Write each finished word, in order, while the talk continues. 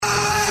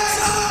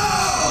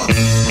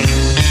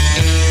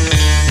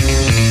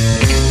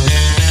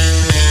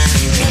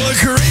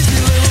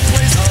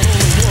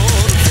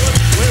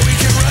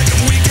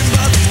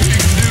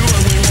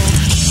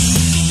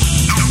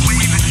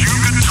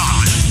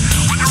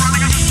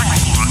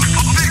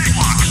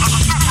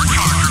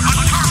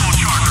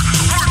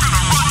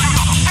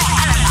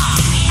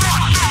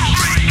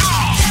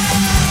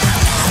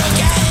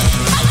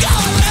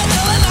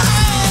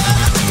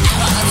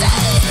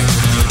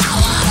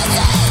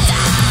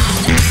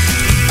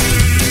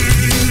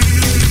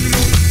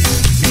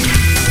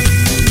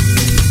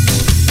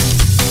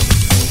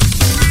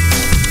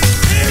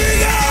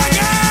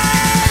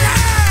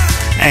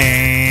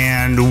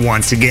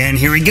once again.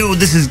 Here we go.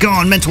 This is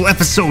Gone Mental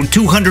episode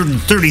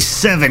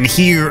 237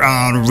 here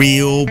on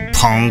Real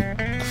Punk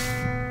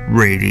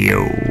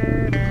Radio.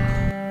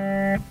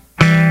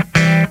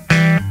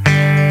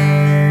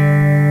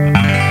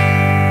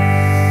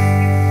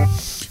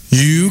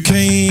 You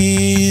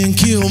can't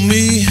kill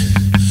me,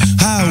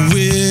 I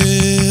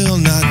will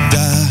not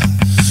die,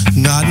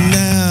 not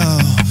now,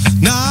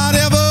 not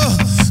ever,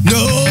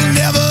 no,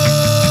 never.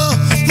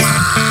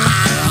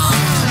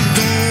 I'm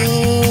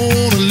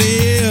gonna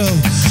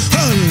live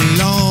a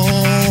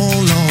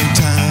long, long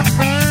time.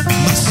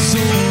 My soul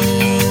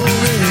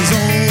is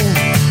on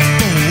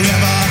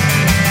forever.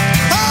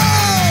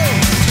 Oh!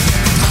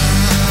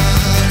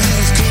 Time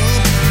has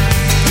come,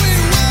 we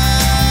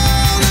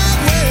will not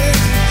wait.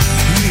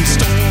 We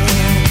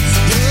storm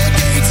the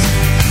gates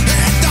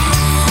at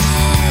dawn.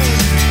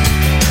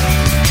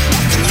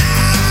 Walking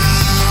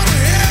out of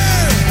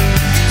here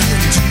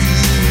into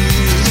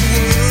the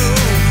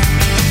world.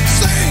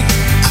 Sing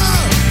a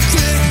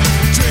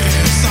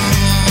victory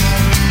song.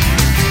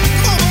 Come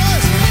on,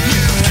 boys.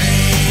 You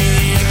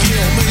can't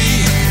kill me.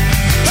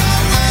 I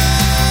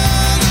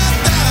will not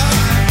die.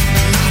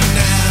 Not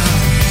now,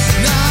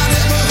 not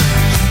ever,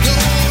 no,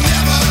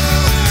 never.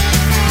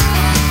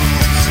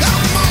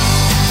 I'm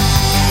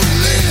gonna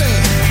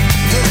live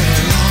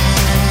a long,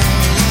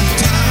 long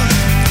time.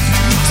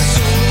 My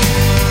soul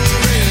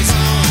is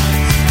on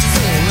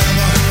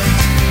forever.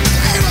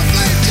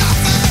 Aeroplane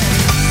jumping.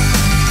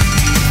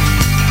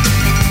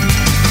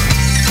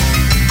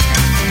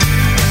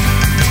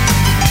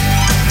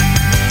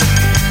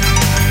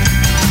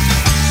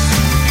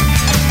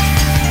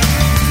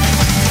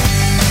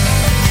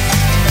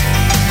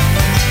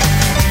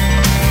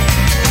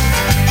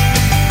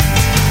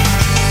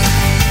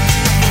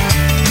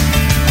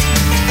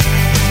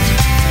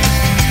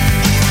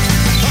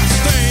 I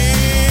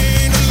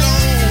stand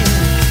alone,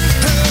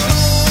 held on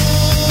the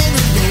road.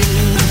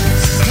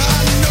 I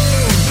know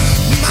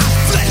my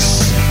flesh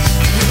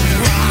will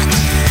rot.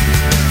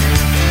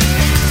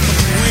 But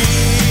the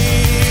renegade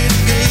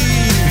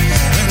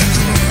and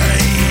the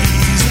crazy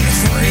and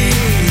afraid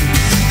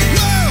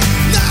will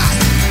not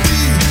be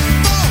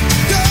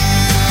forgotten.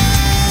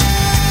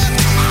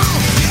 Come on,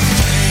 you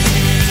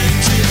can't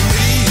kill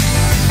me.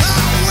 I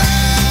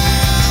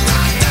will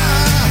not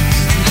die.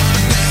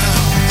 Not now,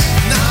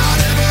 not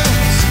ever,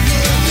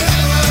 no,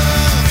 never.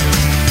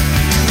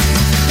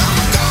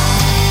 I'm gonna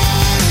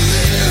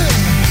live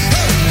a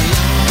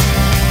long,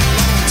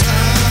 long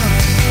time.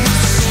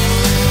 My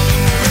soul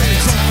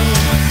is on forever.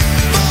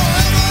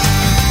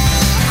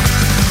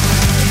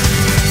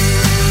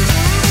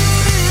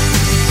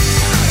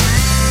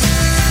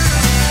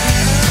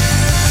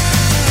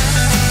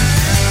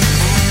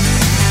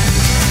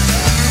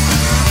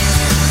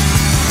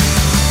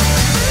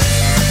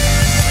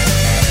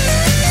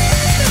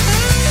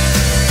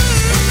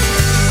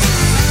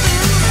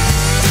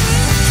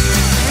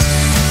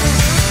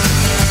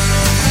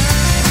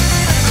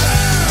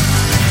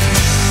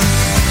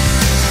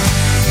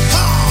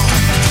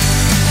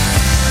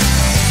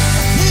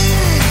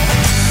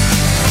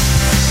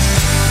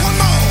 One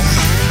more.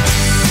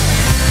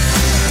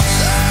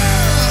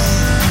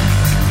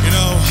 You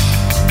know,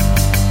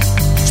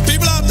 there's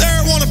people out there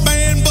that want to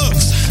ban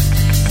books.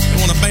 They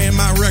want to ban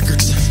my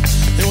records.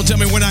 They want to tell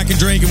me when I can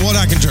drink and what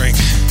I can drink.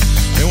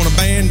 They want to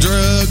ban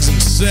drugs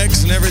and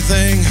sex and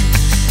everything.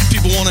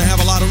 People want to have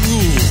a lot of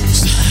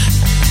rules.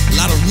 A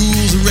lot of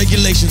rules and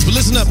regulations. But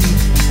listen up,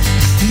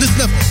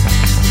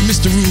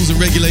 Mr. Rules and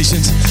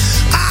Regulations.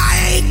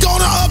 I ain't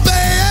gonna obey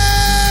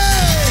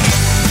it!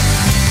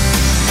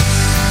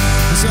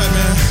 That's right,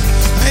 man.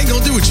 I ain't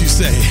gonna do what you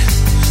say.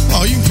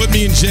 Oh, you can put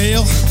me in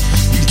jail.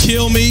 You can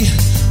kill me.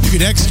 You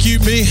can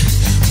execute me.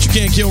 But you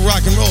can't kill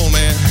rock and roll,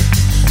 man.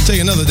 Tell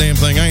you another damn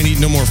thing. I ain't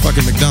eating no more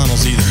fucking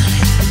McDonald's either.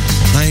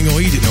 I ain't gonna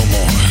eat it no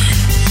more.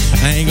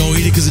 I ain't gonna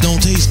eat it because it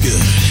don't taste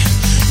good.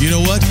 You know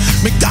what?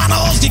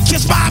 McDonald's, you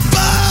kiss my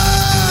butt!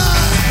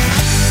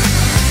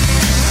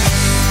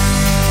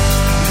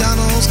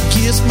 McDonald's,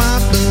 kiss my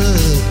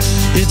butt.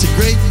 It's a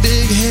great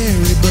big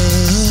hairy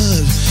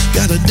bud.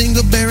 Got a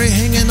dingleberry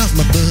hanging off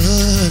my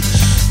butt.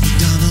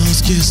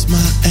 McDonald's, kiss my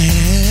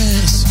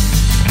ass.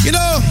 You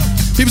know,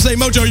 people say,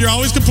 Mojo, you're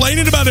always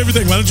complaining about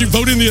everything. Why don't you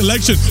vote in the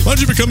election? Why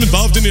don't you become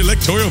involved in the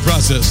electoral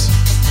process?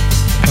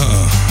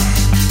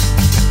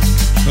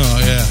 Oh,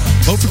 yeah.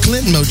 Vote for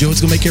Clinton, Mojo. It's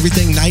going to make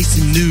everything nice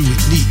and new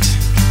and neat.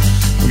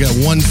 We got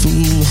one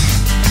fool,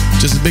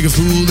 just as big a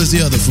fool as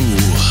the other fool.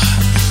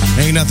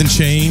 Ain't nothing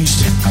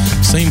changed.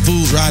 Same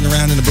fools riding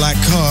around in the black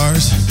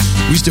cars.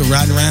 We still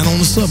riding around on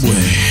the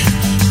subway.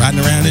 Riding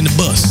around in the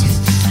bus.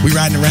 We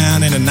riding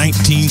around in a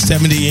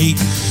 1978,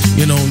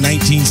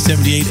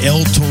 1978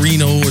 El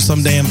Torino or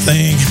some damn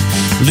thing.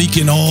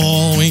 Leaking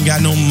oil. We ain't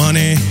got no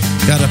money.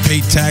 Gotta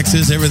pay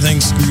taxes.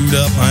 Everything's screwed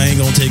up. I ain't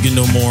gonna take it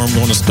no more. I'm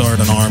gonna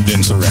start an armed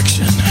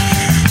insurrection.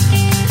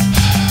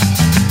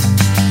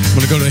 I'm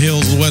gonna go to the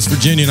hills of West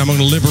Virginia and I'm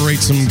gonna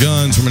liberate some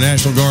guns from a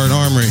National Guard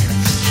armory.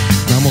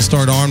 And I'm gonna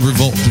start an armed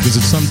revolt because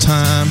at some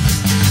time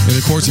In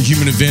the course of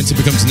human events, it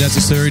becomes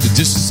necessary to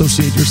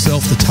disassociate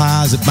yourself the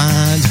ties that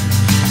bind.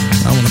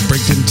 I want to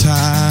break them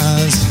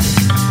ties.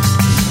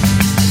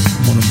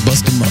 I want to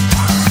bust them up.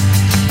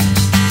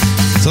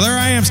 So there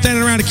I am,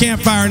 standing around a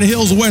campfire in the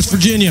hills of West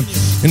Virginia,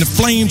 and the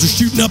flames are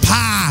shooting up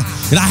high,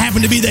 and I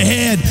happen to be the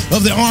head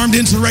of the Armed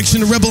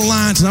Insurrection, the Rebel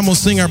Alliance, and I'm going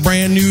to sing our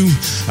brand new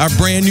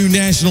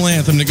national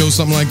anthem that goes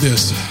something like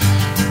this.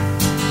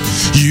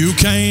 You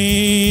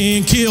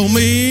can't kill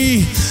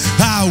me,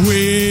 I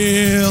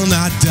will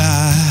not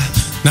die,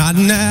 not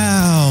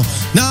now,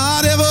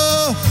 not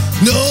ever,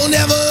 no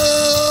never,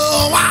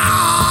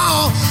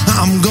 wow,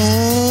 I'm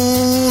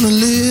gonna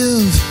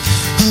live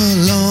a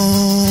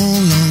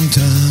long, long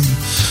time.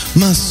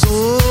 My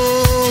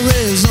soul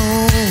is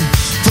on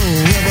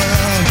forever.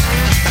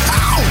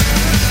 Ow!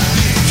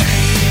 You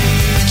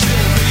can't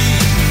kill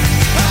me.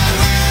 I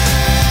will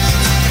not die.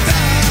 Not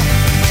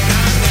now.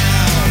 Not ever.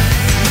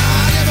 No, never.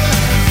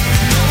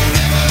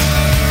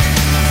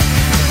 I'm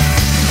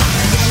gonna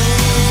live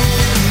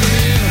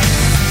a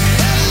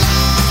long,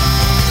 long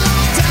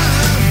time.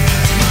 My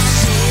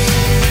soul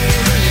is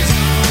on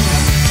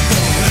forever.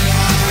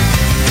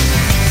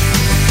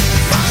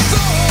 My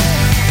soul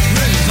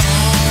is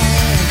on.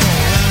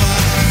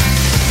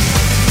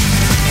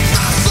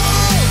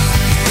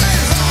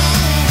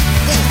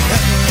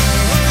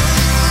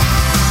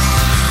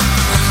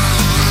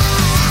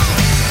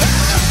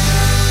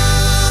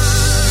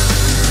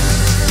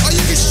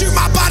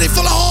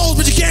 Full of holes,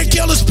 but you can't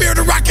kill the spirit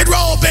of rock and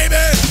roll, baby.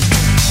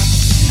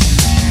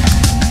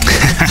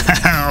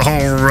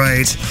 All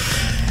right.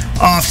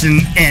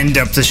 Often end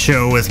up the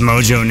show with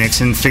Mojo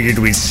Nixon. Figured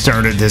we'd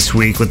start it this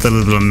week with a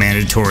little bit of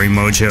mandatory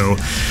Mojo.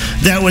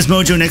 That was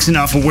Mojo Nixon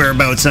off of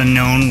Whereabouts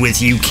Unknown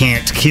with You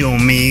Can't Kill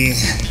Me.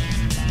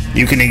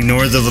 You can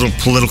ignore the little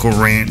political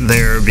rant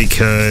there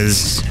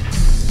because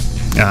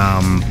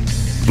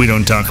we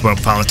don't talk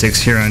about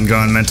politics here on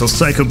Gone Mental.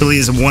 Psychobilly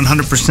is a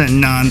 100%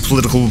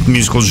 non-political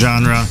musical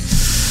genre,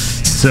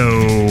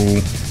 so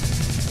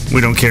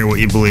we don't care what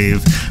you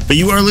believe. But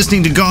you are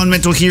listening to Gone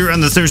Mental here on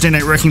the Thursday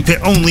Night Wrecking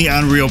Pit, only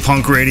on Real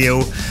Punk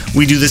Radio.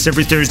 We do this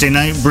every Thursday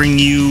night, bring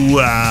you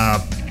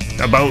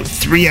about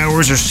 3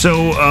 hours or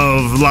so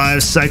of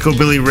live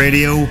Psychobilly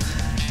radio.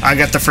 I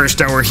got the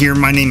first hour here.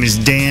 My name is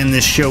Dan.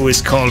 This show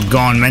is called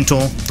Gone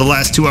Mental. The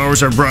last 2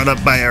 hours are brought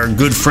up by our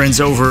good friends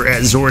over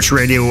at Zorch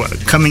Radio,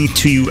 coming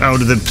to you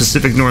out of the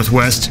Pacific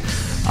Northwest.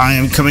 I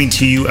am coming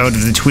to you out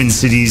of the Twin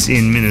Cities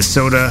in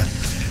Minnesota.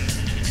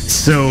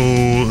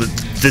 So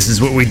this is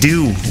what we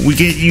do. We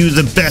get you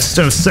the best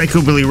of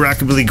psychobilly,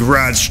 rockabilly,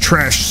 garage,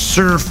 trash,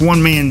 surf,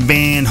 one-man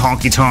band,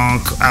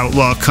 honky-tonk,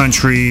 outlaw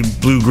country,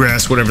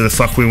 bluegrass, whatever the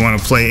fuck we want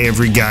to play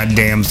every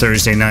goddamn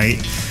Thursday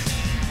night.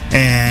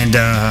 And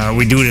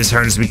we do it as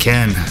hard as we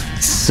can.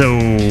 So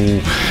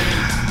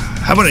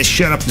how about I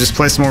shut up and just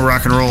play some more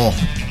rock and roll?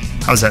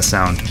 How's that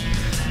sound?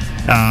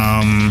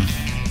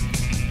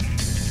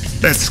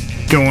 Let's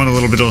go on a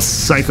little bit of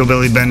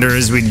psychobilly bender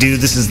as we do.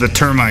 This is the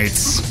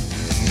Termites.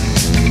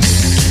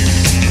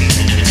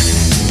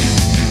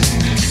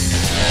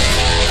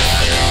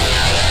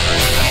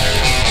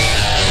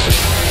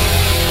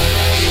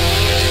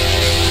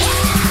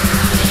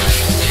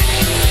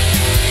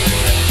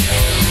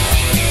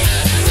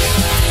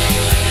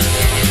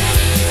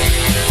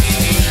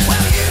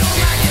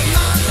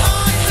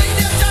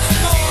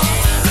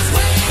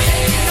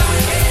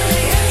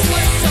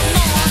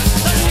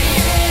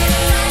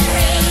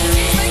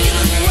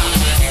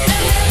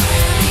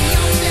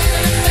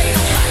 They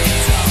don't like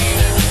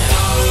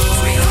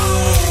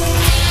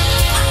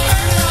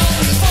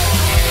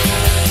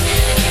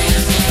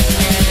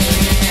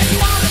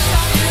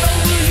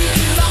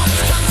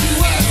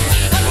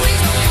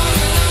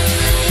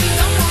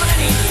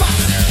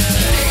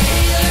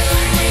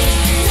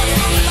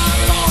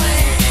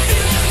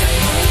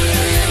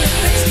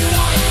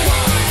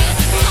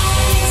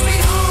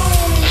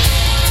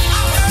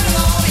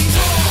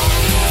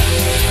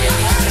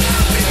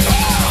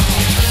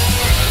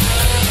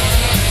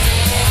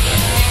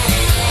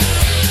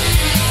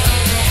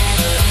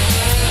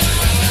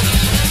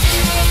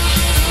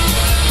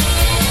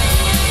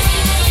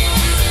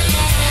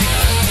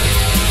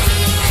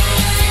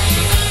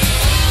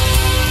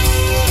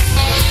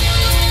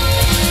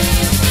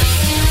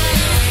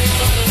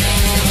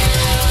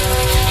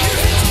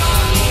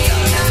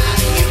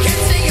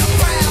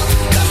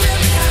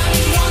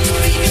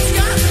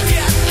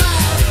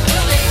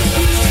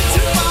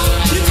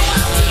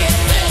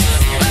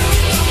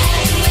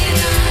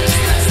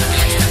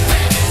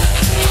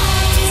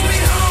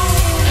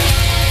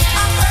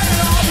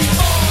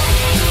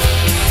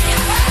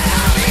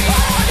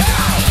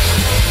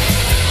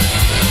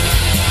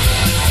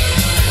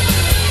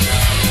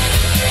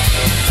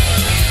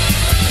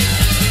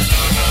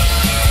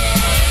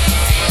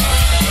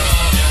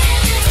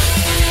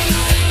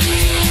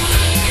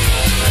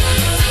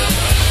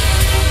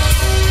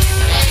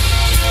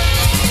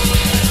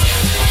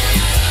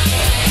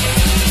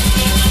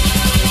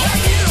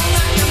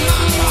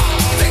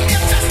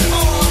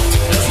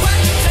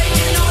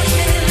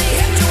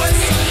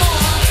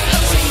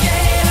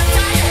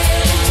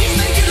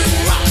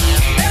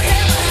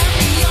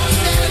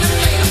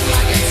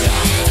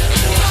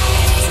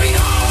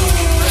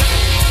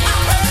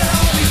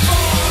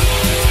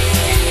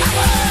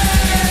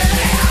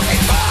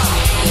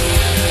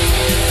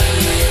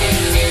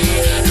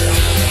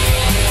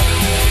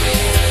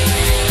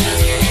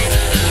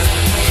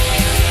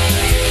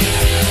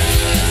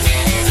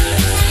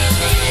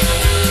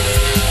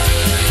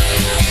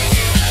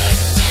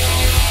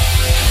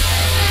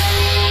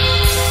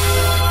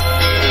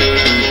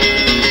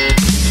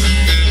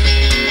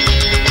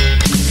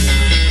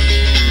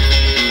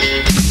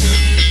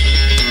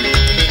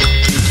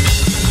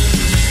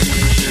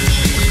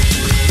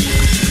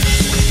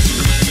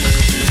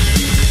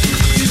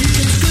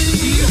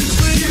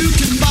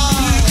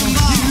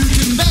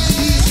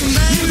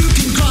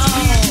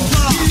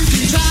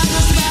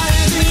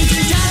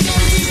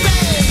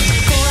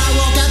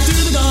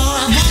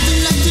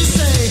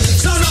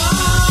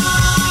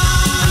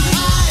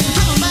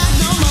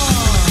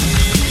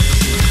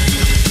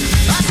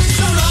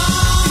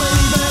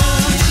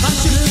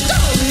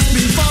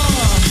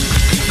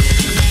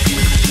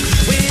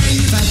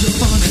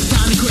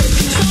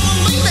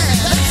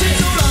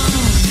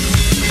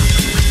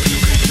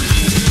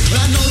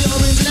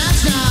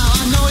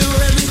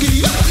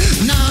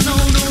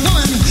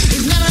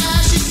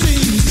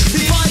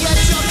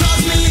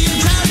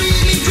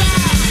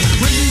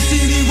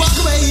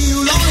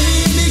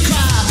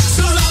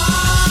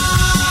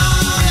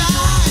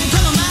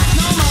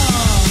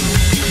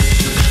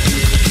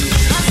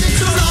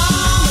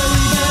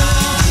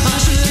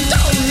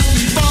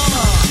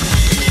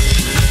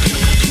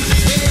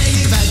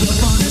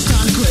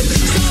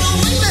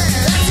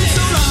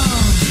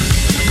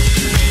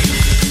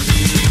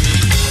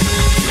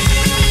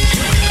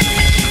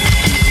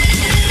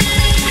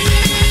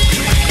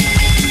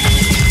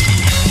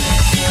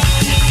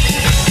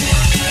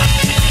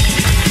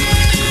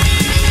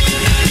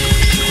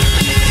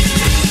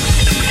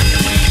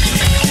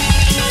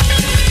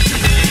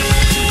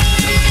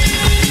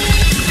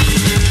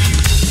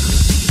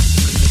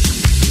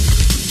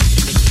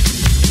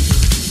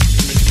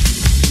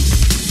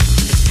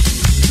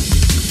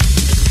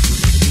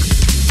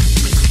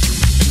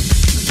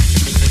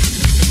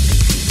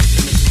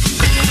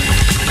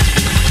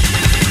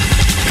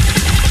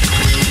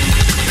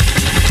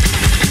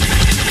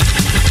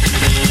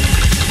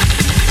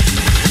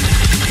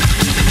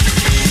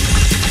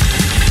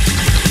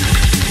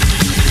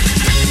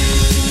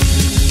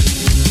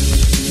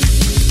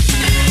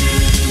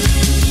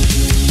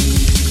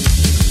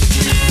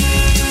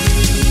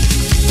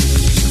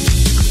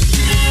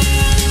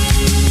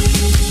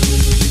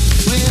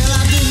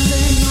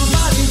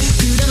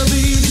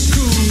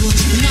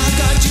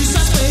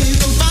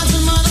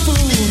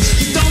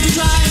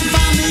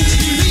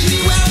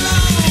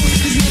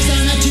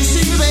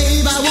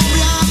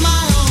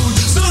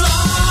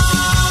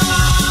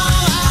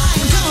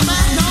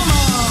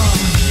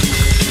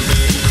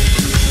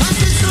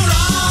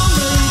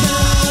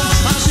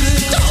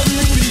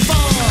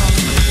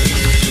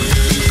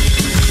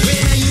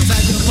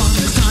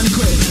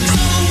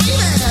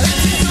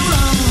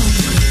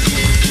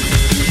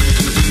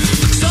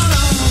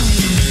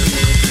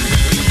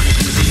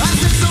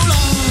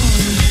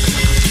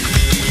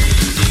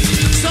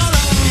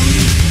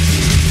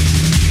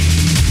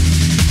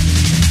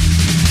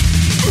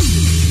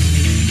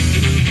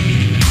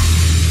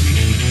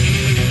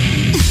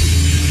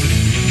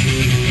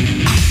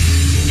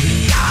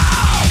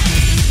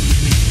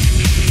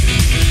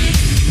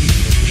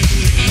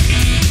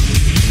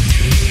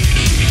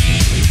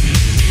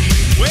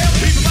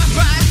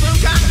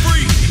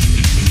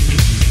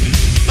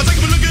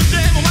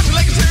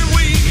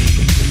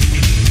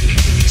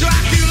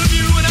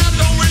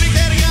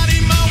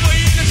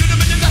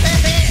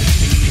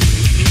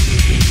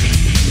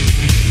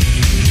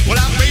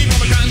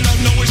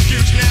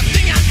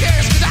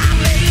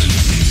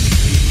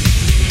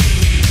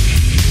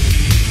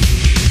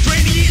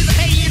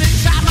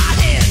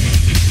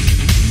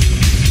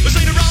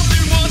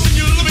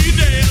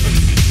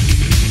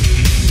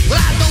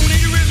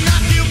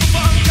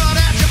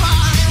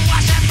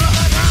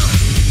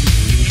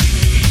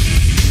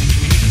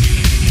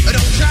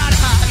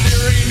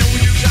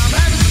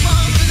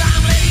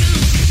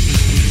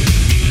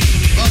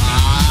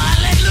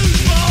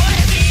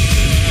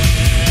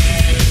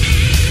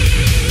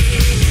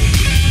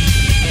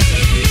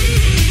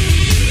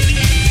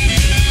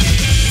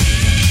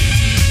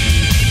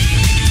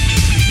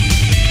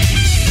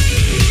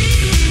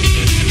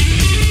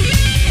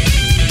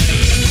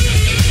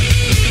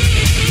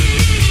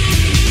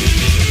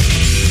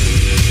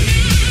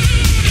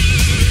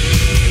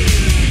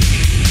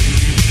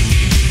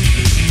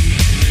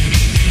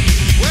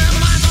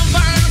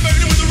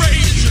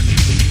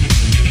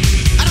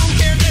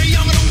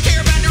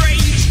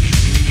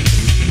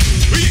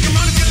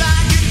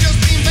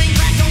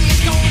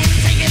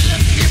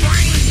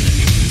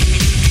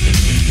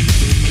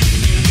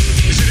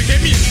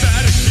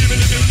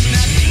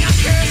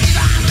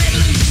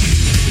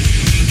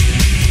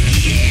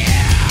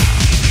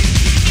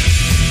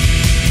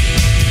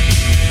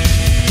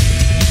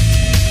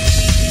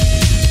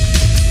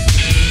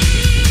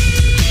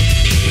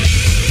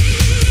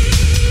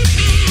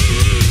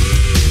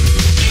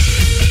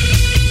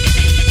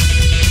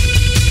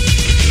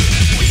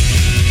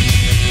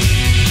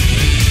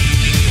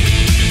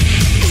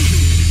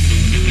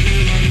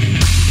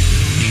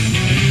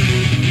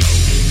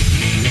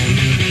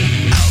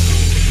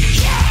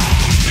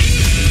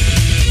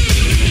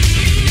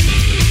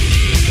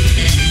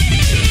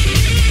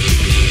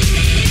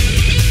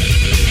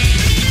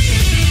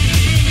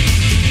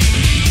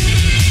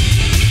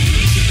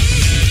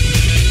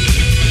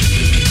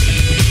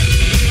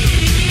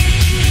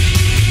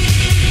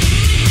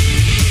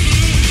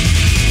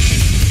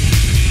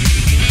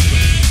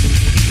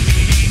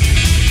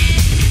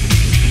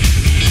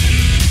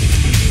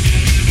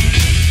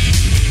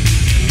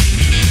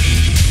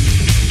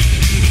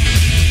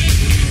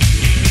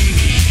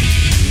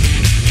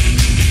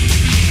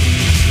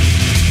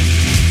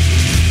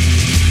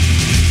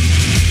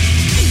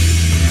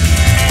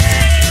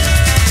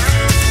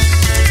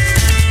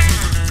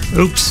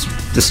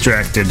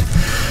distracted.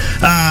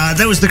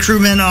 That was the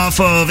Crewmen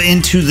off of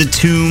Into the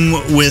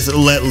Tomb with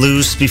Let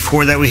Loose.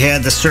 Before that, we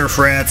had the Surf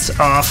Rats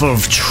off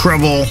of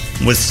Trouble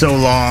with So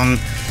Long.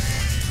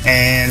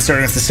 And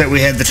starting off the set, we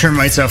had the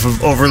Termites off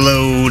of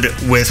Overload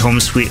with Home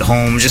Sweet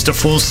Home. Just a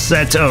full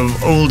set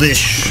of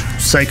oldish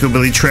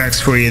psychobilly tracks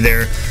for you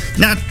there.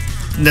 Not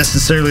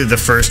necessarily the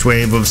first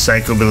wave of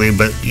psychobilly,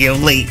 but,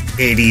 late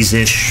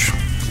 80s-ish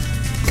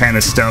kind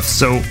of stuff.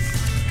 So,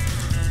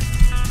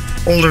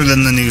 older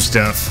than the new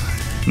stuff,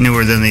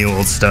 newer than the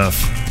old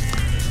stuff,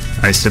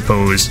 I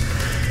suppose.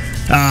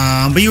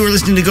 But you were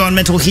listening to Gone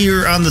Mental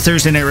here on the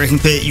Thursday Night Wrecking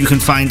Pit. You can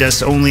find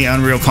us only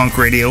on Real Punk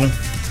Radio.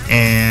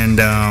 And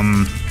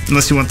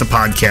unless you want the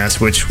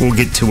podcast, which we'll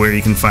get to where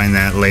you can find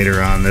that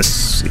later on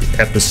this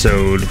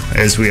episode,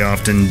 as we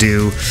often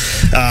do.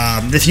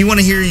 If you want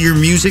to hear your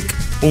music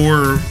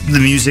or the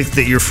music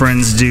that your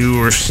friends do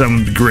or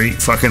some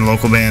great fucking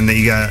local band that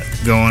you got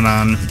going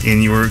on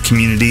in your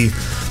community,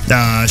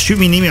 shoot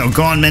me an email,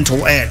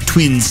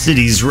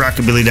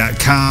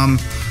 gonemental@twincitiesrockabilly.com.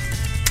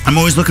 I'm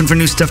always looking for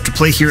new stuff to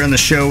play here on the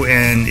show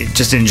and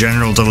just in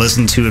general to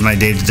listen to in my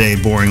day-to-day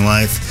boring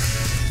life.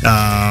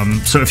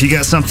 So if you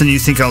got something you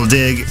think I'll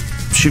dig,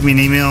 shoot me an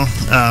email.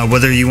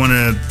 Whether you want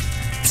to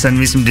send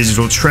me some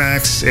digital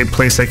tracks, a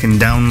place I can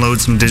download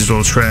some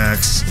digital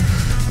tracks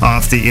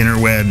off the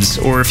interwebs,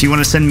 or if you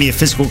want to send me a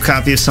physical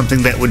copy of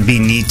something that would be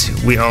neat.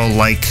 We all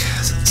like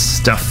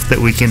stuff that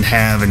we can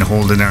have and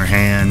hold in our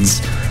hands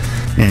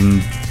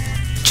and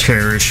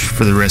cherish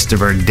for the rest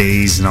of our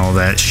days and all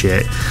that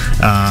shit.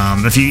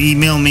 If you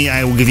email me,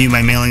 I will give you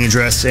my mailing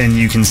address and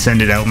you can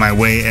send it out my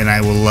way, and I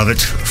will love it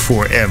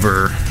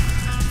forever.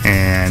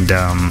 And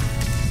I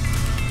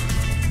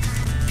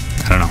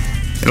don't know,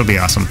 it'll be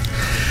awesome.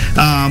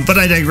 But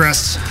I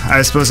digress.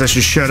 I suppose I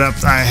should shut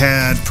up. I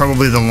had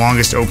probably the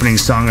longest opening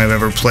song I've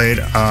ever played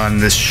on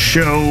this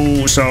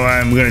show, so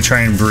I'm going to try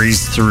and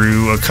breeze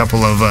through a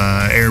couple of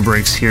air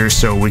breaks here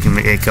so we can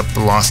make up the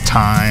lost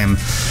time.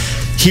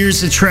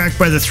 Here's a track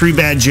by the Three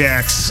Bad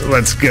Jacks.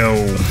 Let's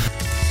go.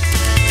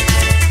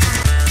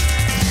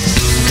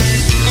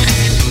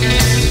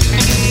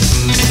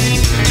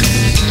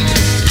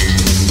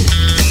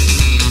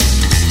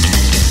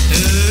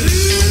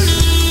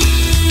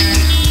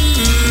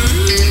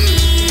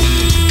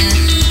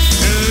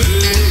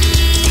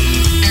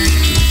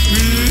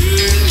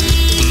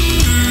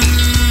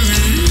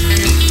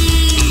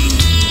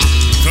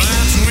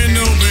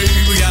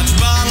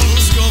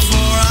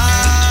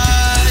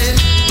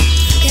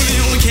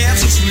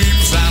 Sleep,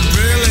 I'm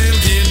really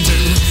getting to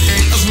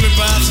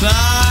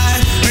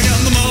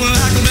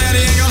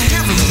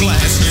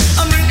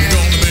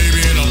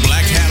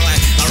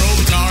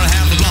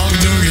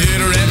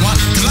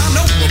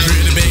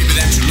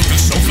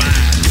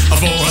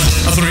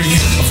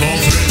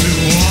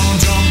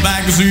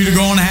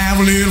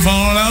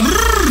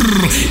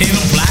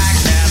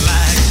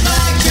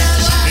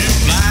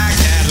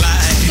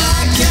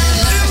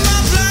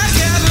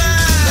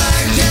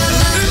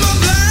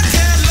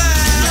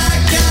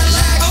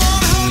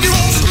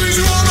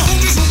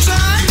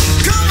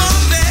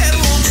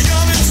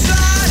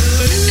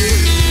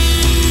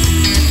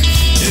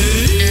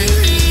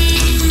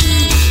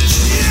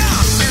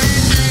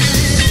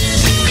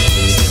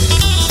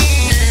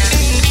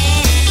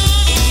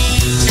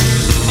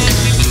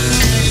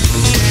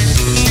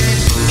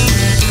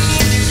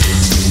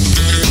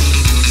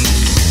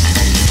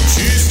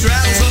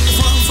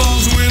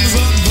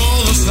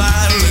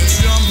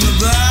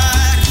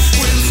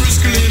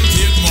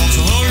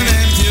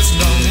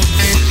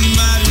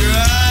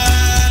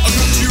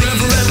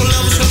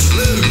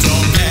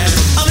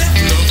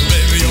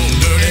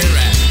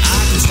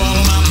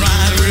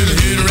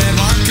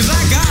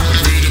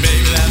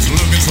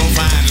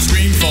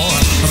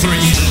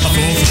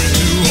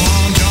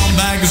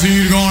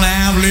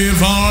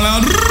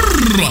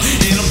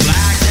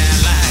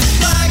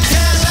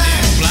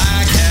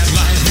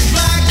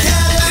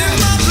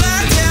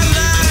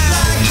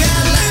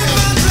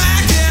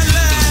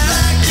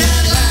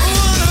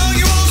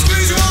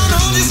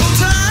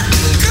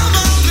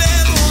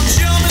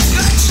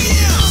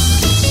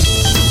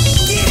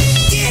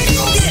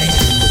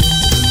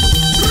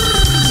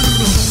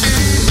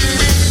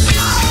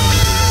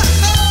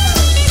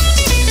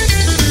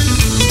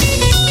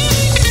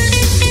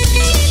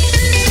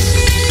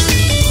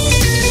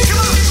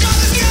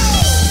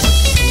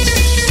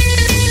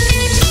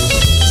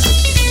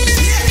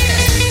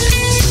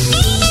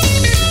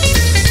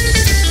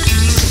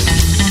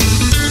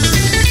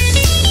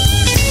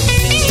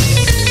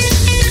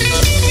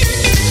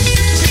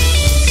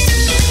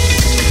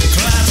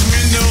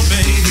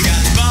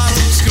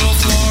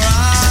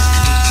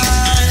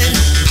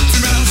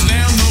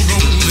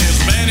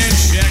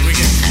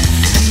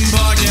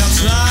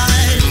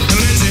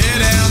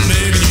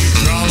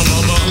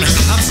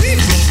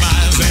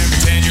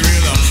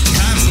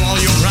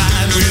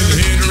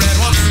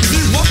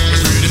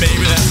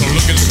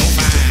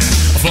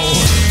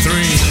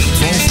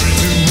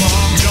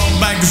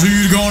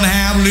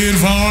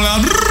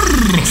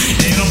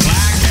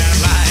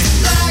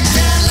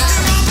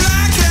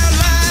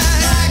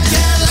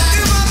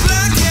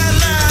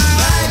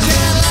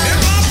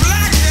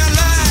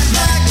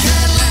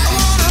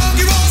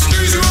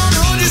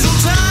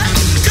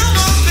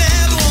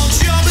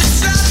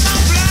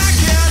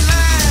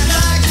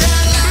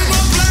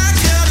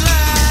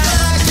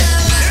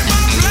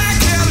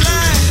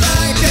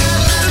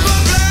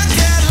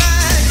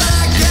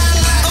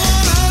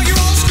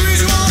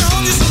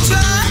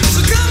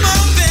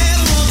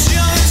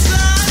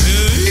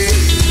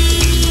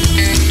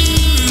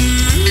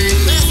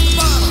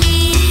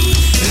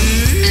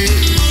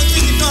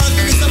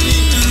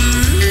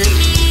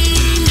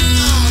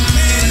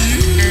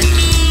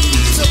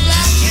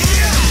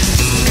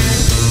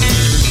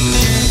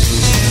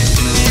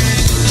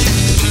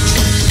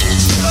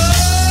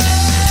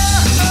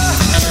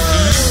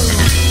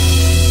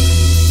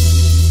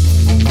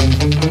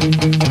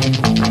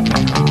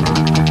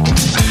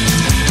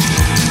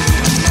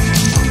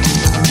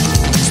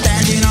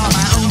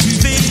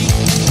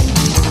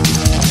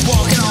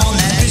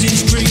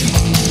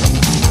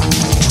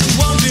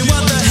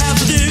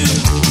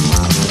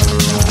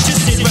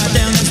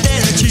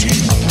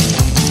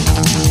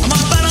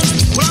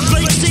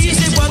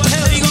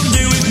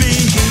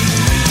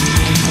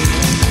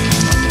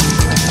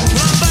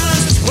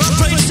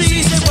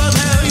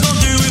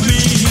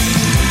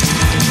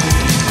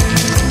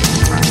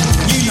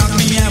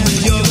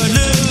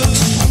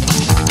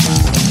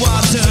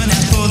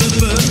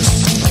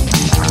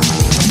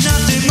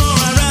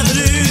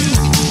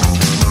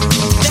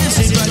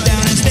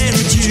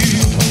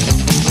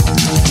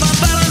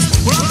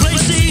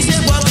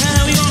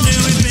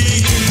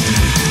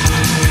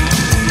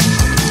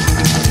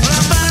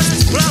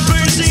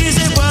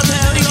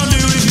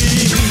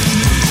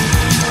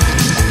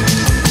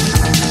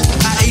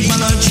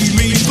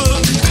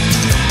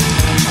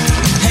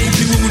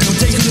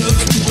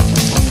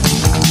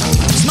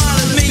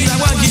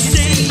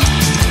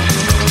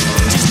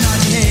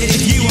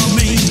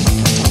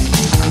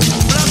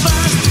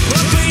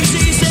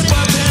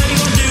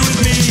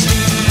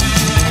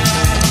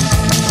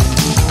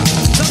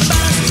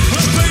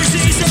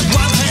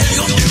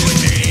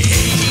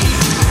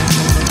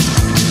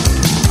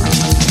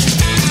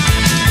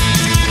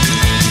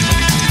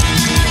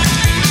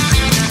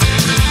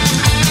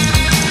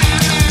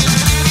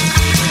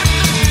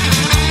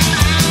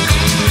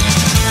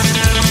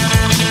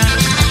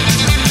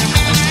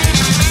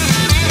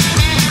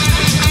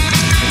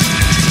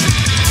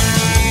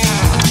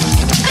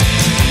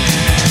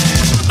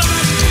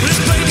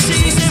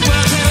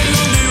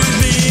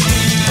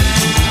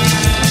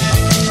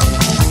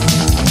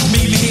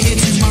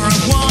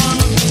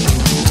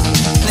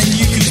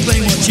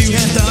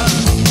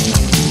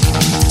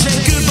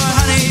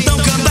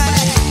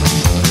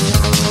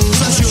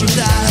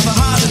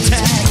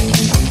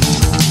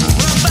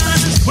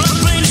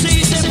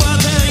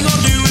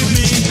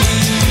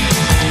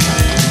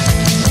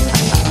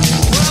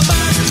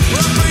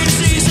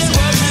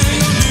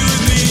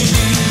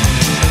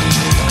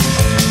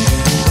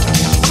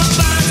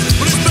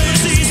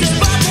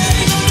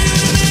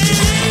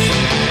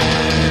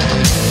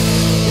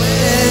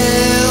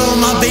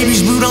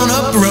moved on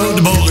up the road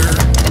to Boulder.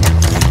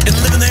 And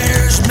living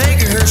there is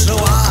making her so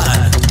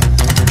odd.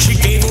 She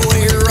gave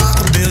away her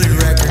rockabilly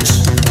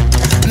records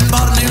and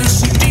bought a new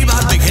CD by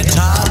Big Head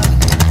Todd.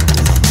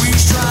 We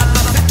used to ride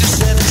by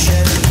 57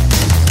 Chevy,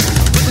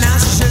 but now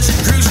she says that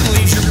cruising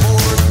leaves her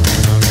bored.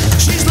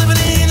 She's living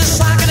in a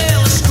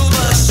psychedelic school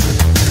bus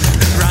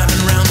and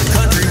driving around the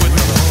country with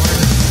the Lord.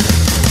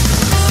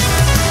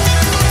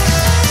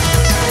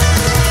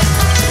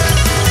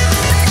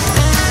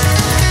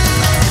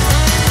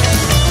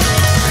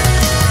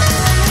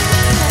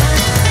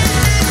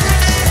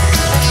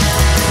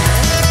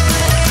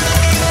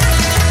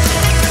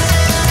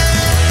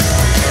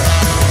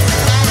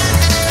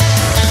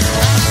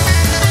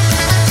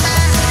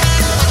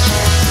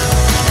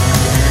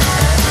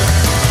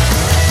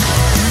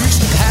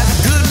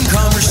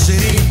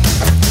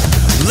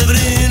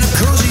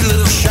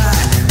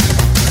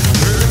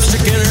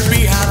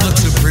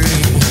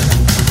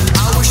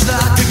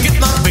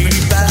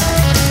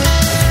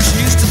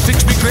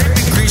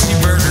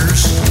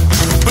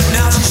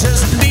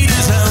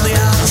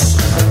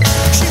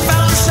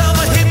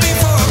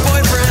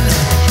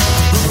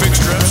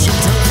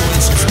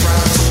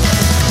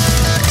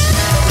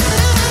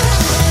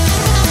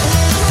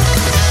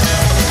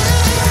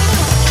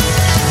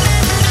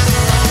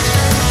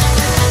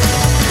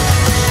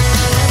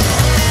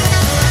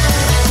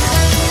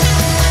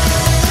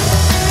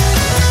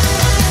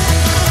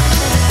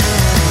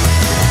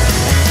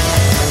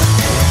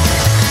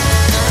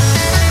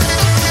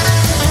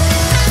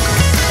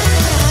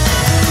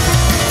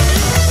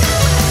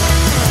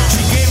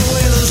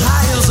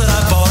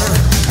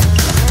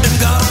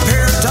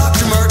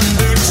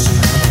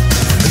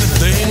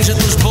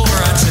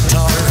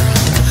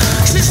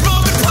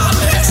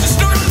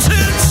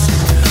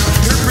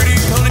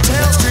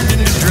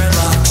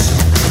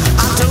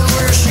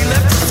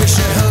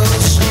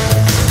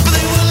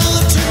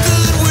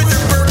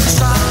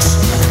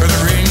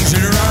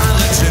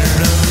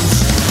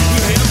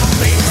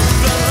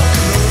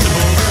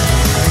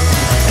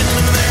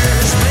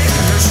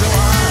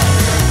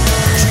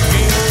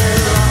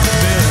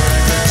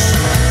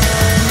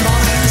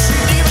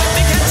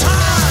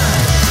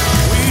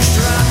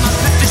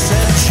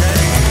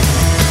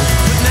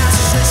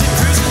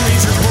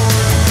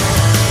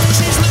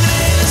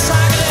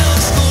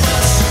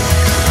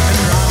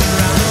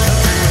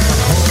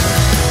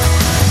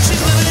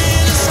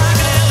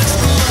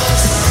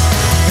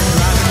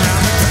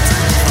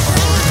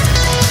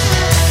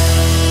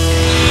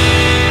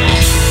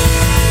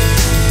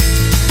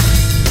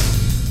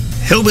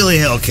 Hillbilly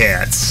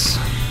Hellcats.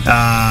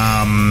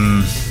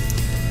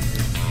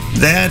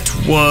 That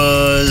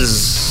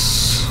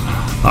was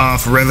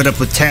off Rev It Up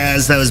with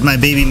Taz. That was My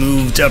Baby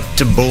Moved Up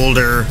to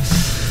Boulder.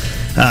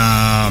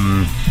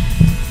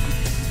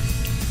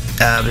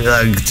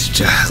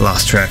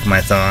 Lost track of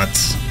my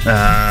thoughts.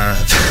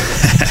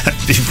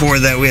 Before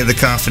that, we had the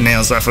Coffin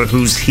Nails off of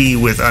Who's He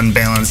with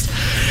Unbalanced.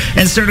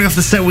 And starting off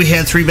the set, we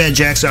had Three Bad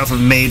Jacks off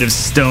of Made of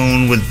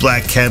Stone with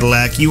Black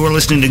Cadillac. You are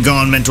listening to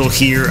Gone Mental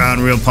here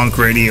on Real Punk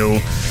Radio.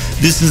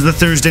 This is the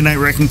Thursday Night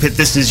Wrecking Pit.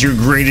 This is your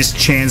greatest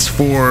chance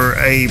for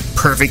a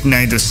perfect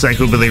night of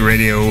psychobilly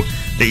radio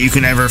that you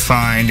can ever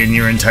find in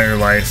your entire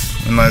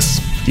life, unless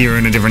you're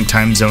in a different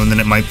time zone, then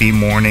it might be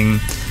morning.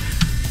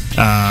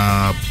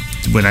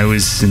 When I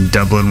was in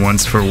Dublin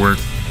once for work,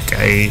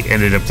 I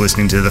ended up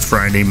listening to the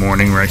Friday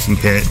morning Wrecking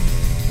Pit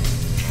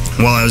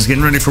while I was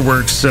getting ready for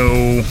work,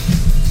 so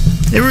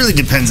it really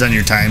depends on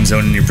your time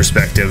zone and your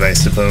perspective, I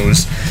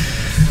suppose.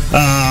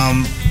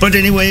 But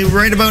anyway,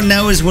 right about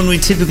now is when we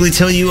typically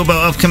tell you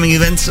about upcoming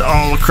events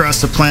all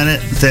across the planet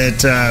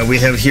that we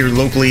have here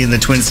locally in the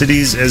Twin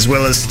Cities, as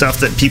well as stuff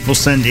that people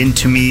send in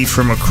to me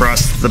from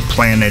across the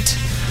planet.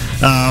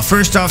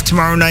 First off,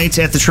 tomorrow night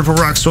at the Triple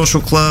Rock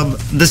Social Club,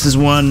 this is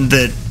one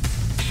that,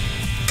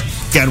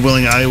 God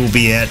willing, I will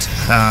be at.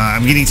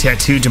 I'm getting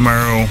tattooed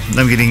tomorrow.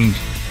 I'm getting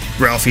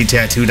Ralphie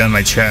tattooed on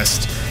my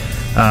chest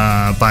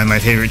by my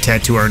favorite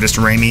tattoo artist,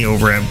 Raimi,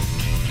 over at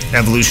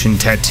Evolution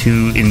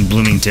Tattoo in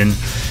Bloomington.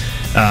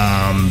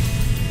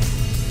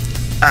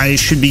 I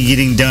should be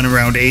getting done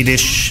around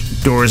 8-ish.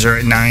 Doors are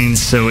at 9,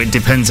 so it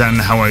depends on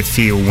how I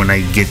feel when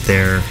I get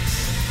there.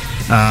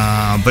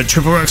 But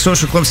Triple Rock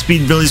Social Club,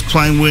 Speed Billy's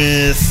playing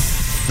with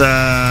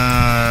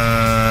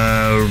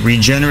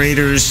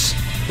Regenerators,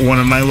 one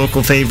of my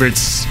local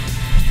favorites,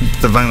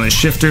 the Violent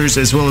Shifters,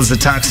 as well as the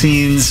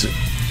Toxins,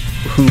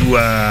 who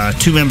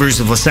 2 members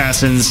of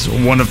Assassins,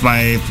 one of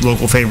my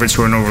local favorites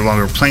who are no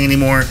longer playing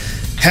anymore.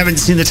 Haven't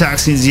seen the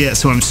Toxins yet,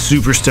 so I'm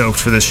super stoked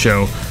for this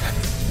show.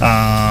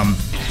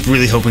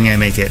 Really hoping I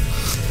make it.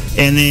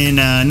 And then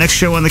next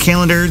show on the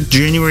calendar,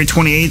 January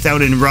 28th,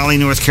 out in Raleigh,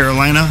 North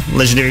Carolina,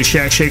 Legendary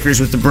Shack Shakers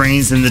with the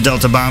Brains and the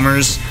Delta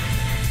Bombers.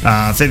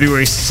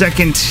 February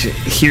 2nd,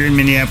 here in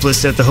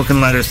Minneapolis at the Hook and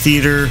Ladder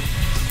Theater.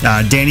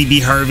 Danny B.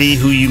 Harvey,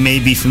 who you may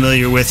be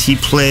familiar with, he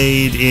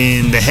played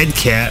in The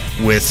Headcat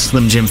with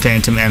Slim Jim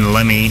Phantom and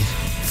Lemmy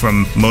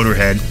from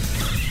Motorhead.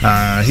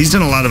 He's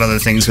done a lot of other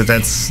things, but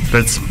that's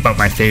about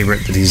my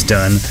favorite that he's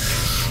done.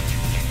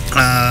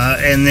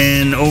 And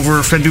then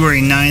over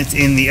February 9th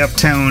in the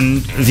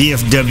Uptown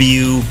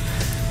VFW,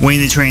 Wayne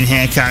the Train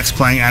Hancock's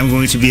playing. I'm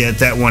going to be at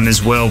that one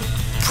as well,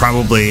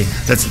 probably.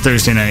 That's a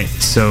Thursday night,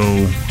 so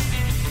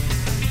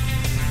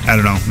I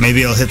don't know.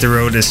 Maybe I'll hit the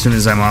road as soon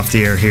as I'm off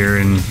the air here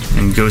and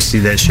go see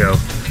that show.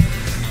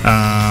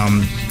 A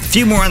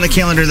few more on the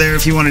calendar there.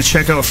 If you want to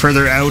check out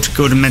further out,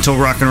 go to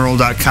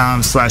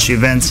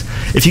mentalrockandroll.com/events.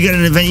 If you got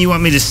an event you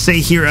want me to say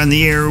here on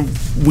the air,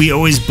 we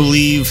always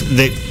believe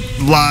that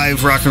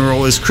live rock and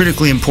roll is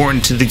critically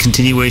important to the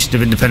continuation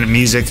of independent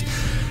music.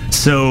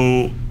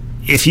 So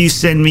if you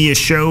send me a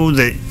show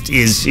that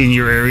is in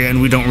your area,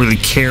 and we don't really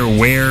care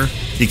where,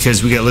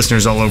 because we got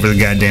listeners all over the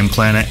goddamn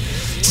planet,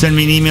 send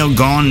me an email,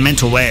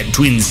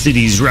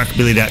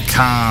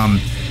 gonemental@twincitiesrockabilly.com.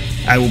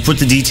 I will put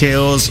the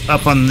details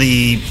up on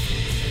the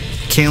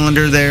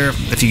calendar there.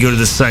 If you go to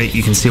the site,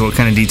 you can see what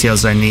kind of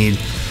details I need.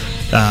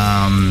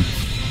 And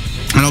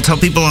I'll tell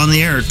people on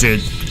the air to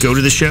go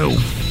to the show,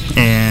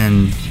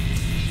 and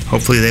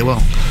hopefully they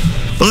will.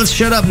 But let's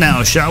shut up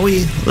now, shall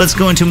we? Let's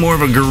go into more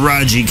of a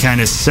garagey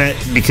kind of set,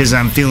 because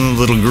I'm feeling a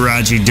little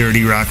garagey,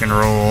 dirty rock and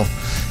roll.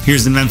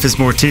 Here's the Memphis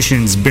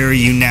Morticians, Bury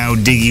You Now,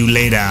 Dig You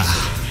Later.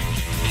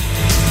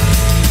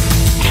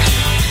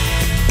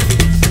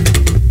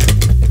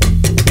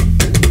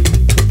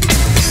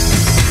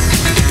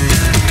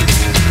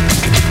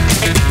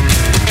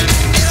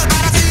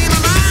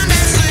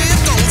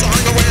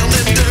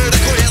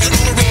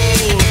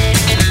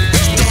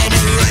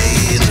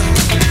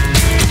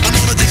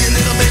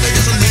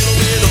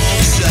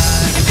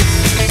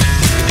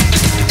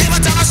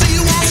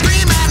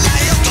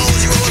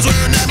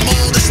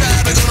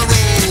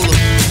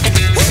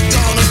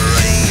 Gonna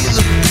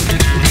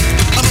rain.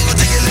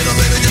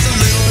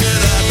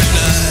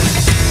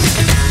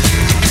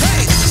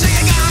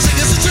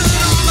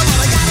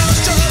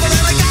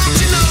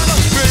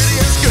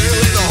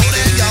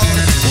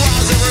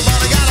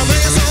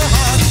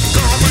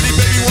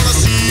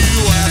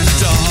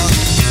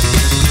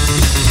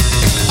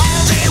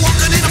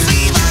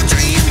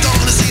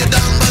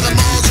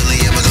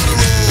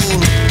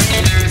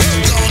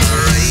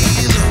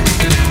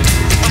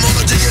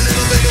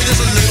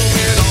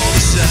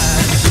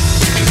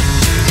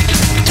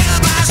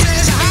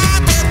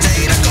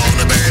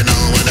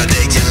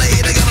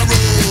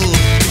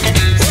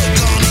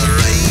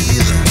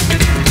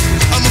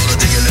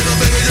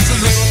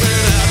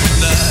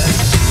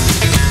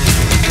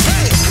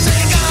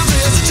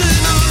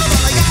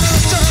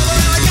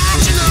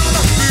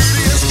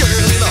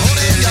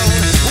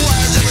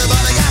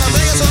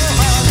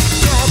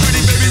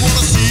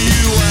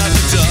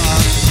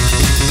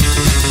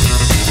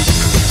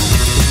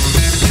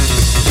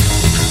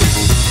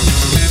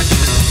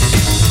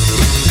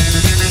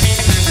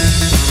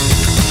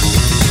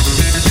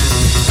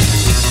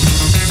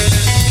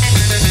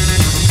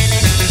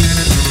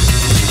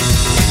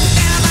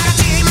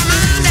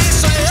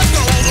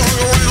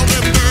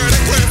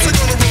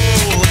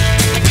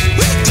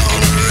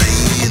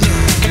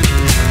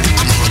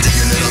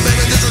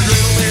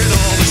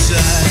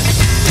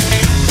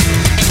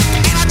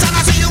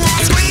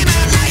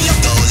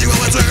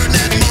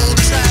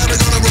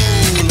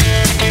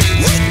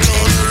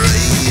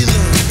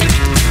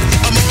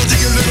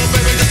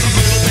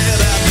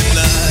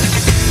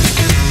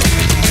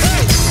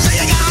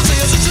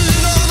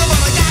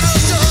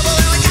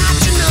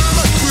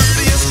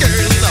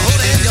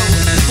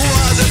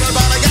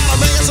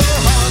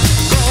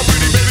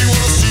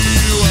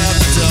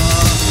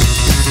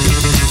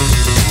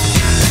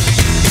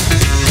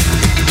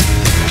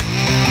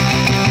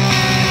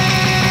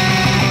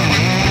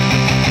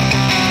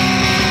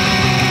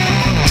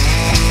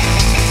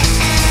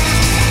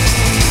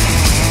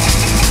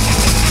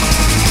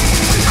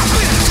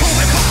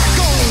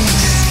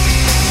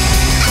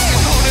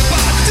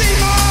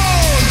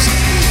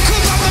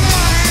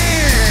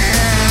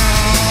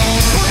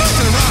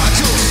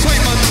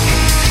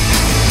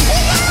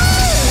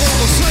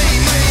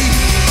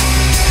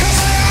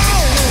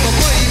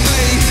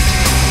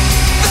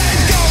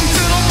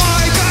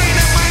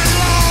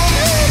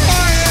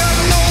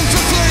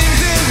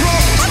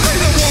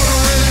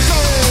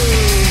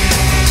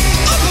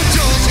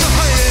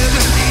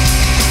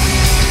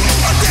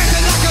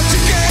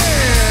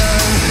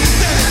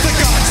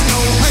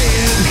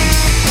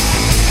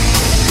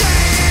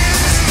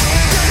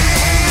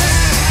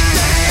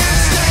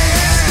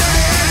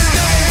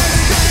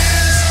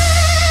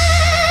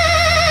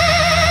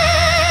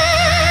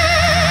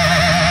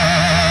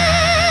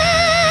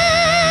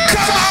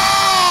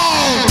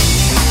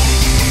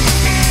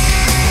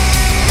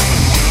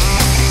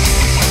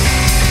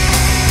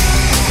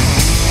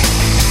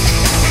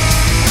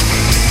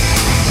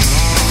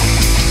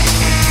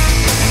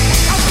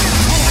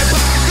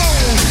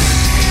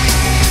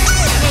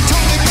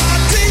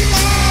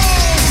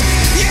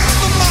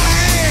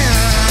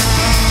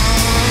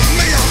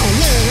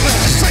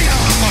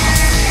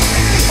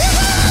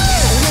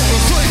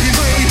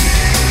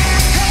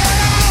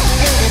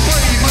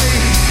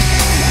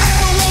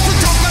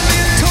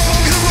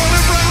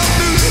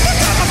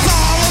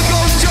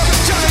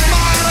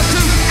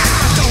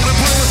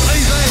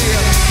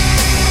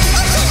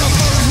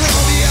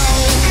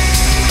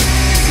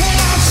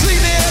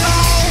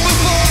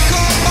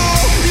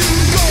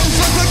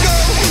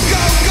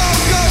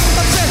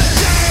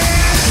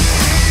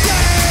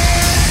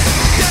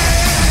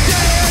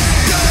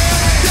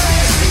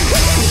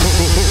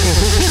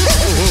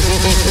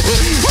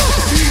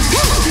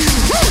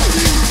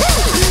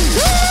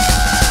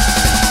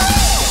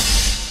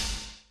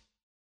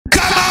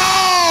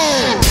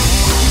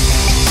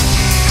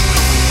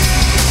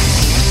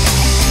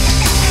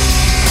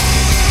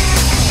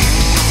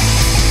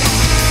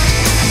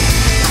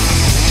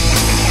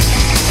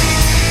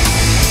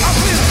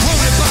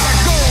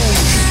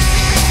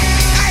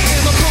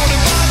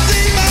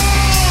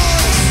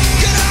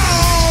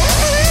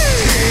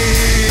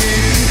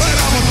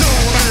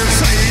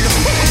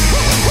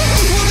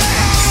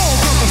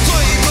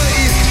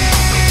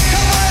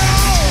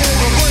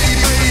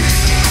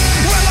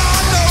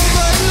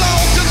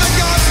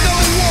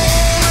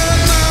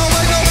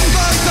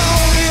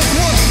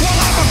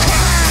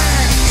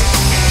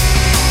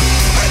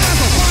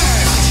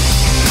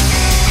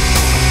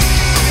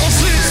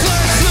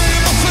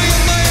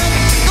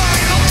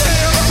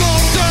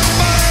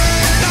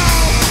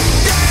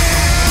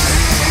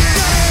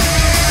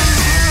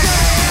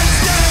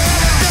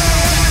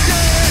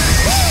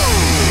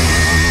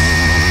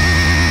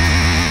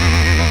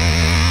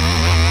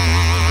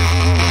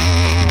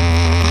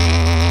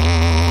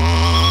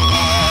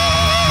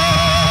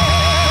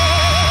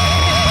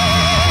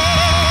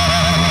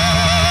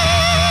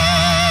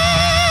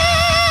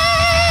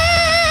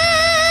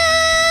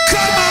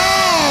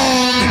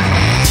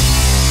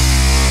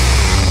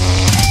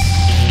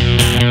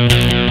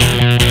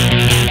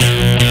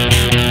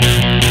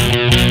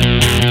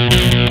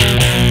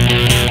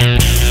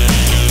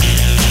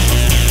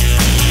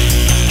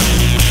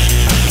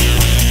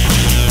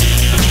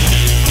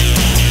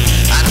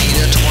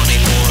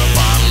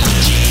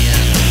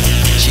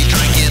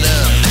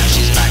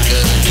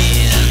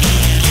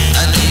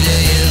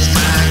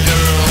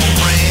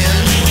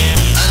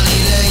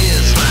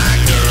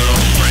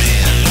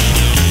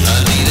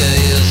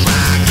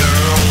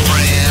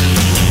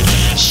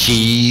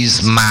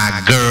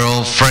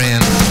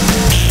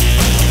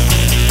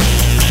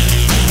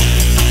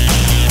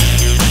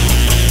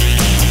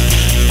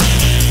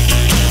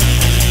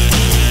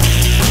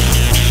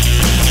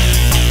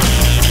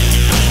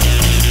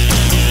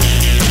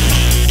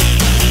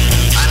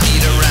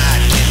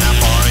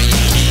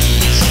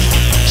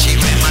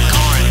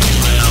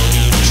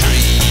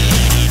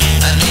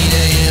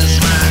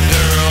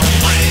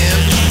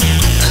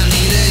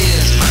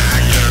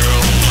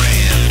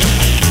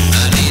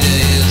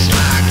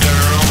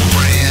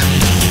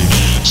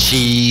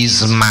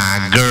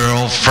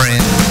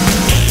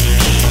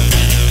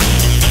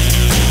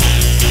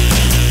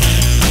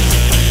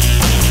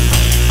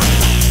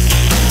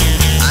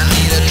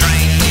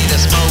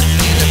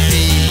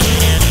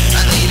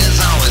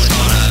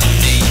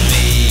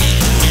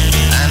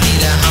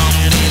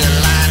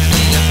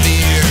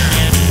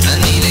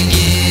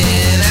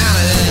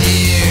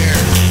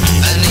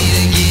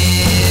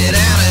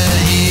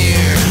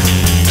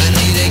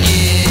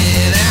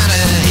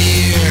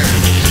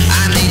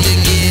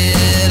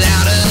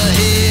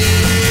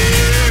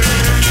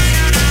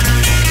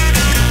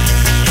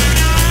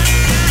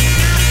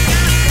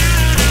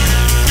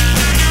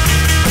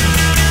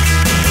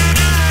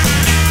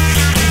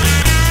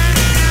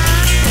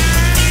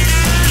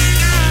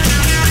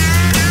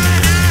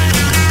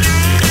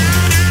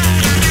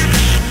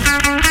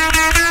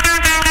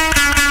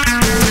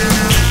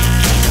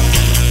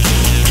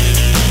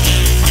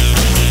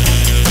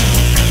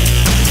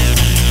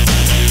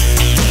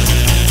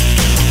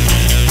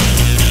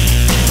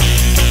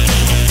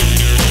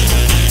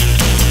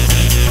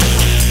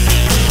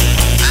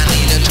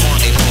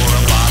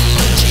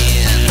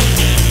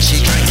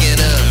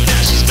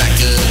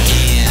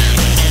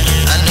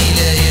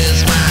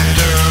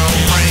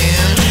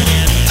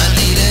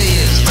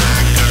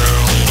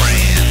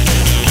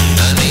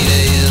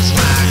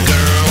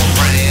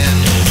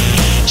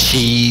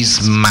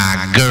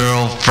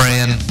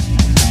 man.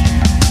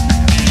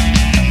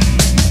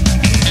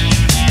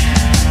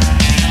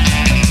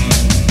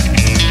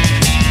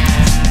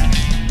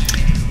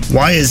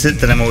 Why is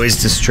it that I'm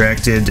always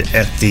distracted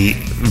at the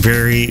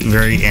very,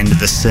 very end of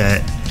the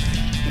set?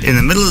 In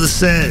the middle of the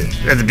set,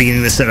 at the beginning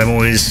of the set, I'm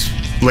always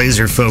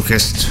laser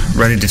focused,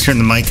 ready to turn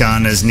the mic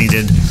on as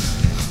needed.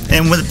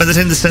 And by the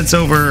time the set's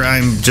over,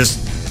 I'm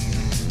just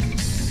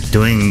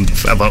doing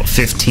about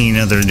 15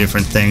 other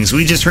different things.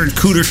 We just heard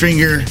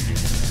Cooterfinger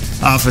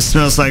off of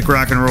Smells Like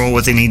Rock and Roll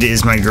with Anita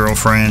Is My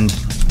Girlfriend.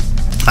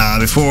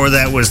 Before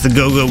that was the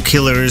Go-Go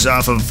Killers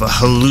off of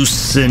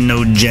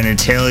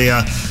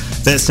Hallucinogenitalia.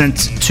 That's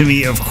sent to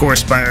me, of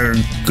course, by our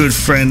good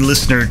friend,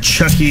 listener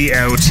Chucky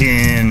out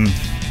in...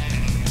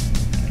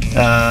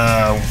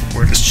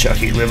 where does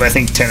Chucky live? I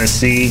think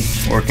Tennessee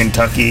or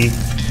Kentucky.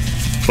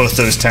 Both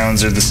those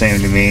towns are the same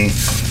to me,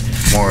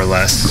 more or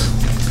less.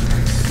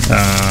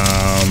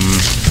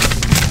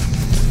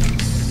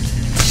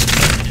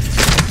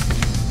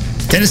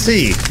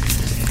 Tennessee.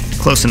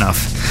 Close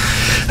enough.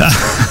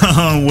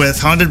 With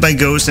Haunted by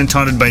Ghosts and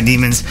Taunted by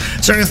Demons.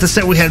 Starting off the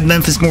set, we had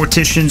Memphis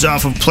Morticians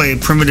off of Play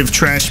Primitive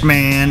Trash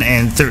Man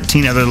and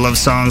 13 other love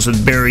songs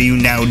with Bury You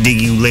Now,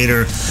 Dig You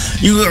Later.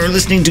 You are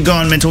listening to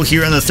Gone Mental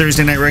here on the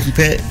Thursday Night Wrecking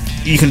Pit.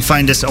 You can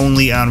find us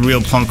only on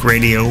Real Punk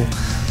Radio,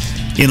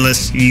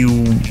 unless you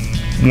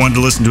want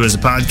to listen to it as a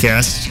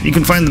podcast. You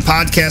can find the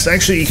podcast.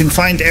 Actually, you can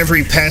find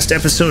every past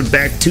episode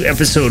back to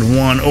episode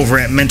 1 over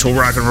at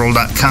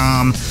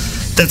mentalrockandroll.com.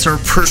 That's our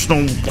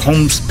personal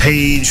homes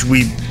page.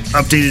 We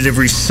update it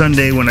every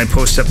Sunday when I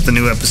post up the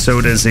new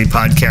episode as a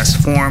podcast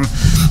form.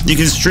 You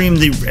can stream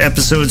the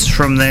episodes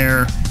from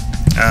there.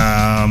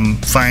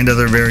 Find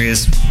other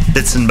various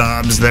bits and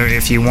bobs there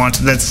if you want.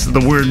 That's the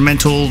word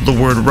mental, the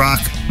word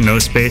rock, no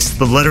space,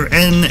 the letter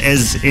N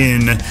as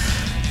in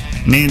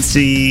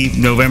Nancy,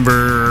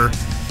 November,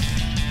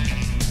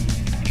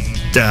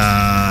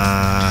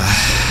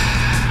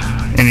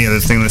 any other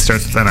thing that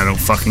starts with that, I don't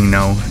fucking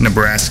know.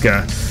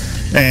 Nebraska.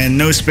 And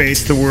no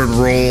space, the word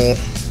roll,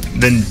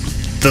 then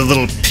the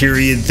little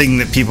period thing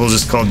that people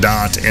just call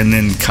dot, and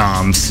then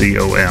com,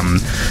 C-O-M.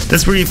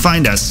 That's where you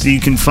find us. You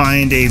can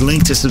find a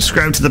link to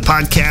subscribe to the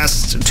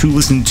podcast to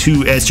listen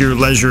to at your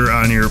leisure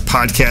on your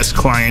podcast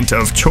client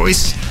of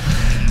choice.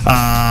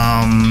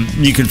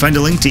 You can find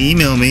a link to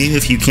email me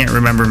if you can't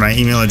remember my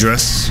email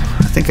address.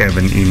 I think I have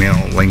an email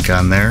link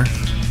on there.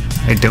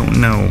 I don't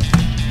know.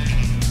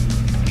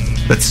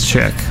 Let's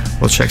check.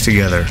 We'll check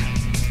together.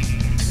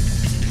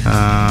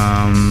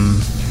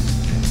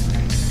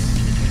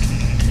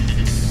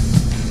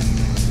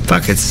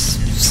 Fuck, it's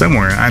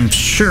somewhere, I'm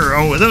sure.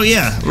 Oh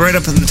yeah, right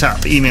up at the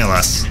top. Email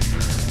us.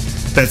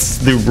 That's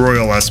the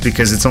royal us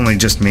because it's only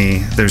just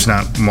me. There's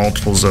not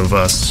multiples of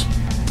us.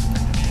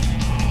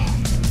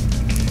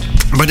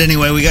 But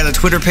anyway, we got a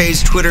Twitter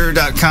page,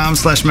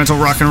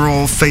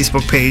 twitter.com/mentalrockandroll,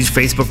 Facebook page,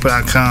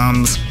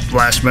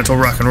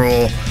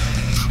 facebook.com/mentalrockandroll.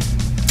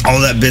 All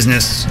that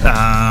business.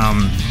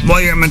 While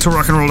you're at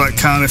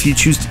mentalrockandroll.com, if you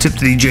choose to tip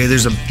the DJ,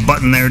 there's a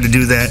button there to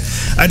do that.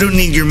 I don't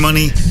need your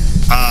money.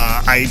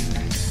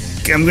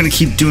 I'm going to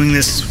keep doing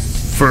this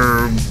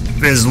for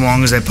as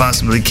long as I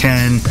possibly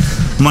can.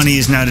 Money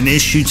is not an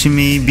issue to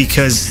me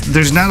because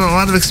there's not a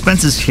lot of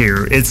expenses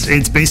here.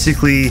 It's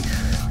basically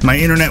my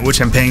internet,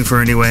 which I'm paying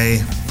for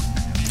anyway,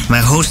 my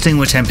hosting,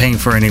 which I'm paying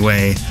for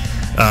anyway,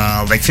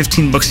 like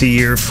 $15 a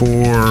year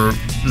for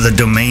the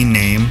domain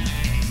name,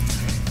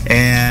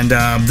 and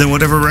then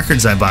whatever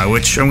records I buy,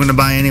 which I'm going to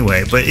buy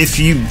anyway. But if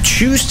you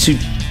choose to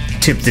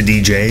tip the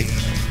DJ,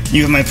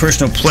 you have my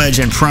personal pledge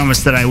and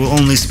promise that I will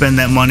only spend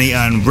that money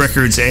on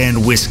records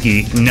and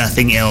whiskey,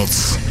 nothing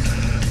else.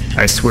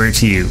 I swear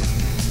to you.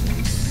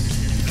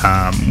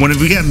 When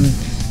we got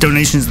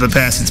donations in the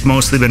past, it's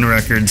mostly been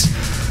records.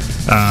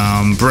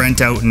 Brent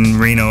out in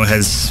Reno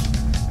has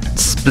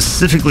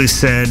specifically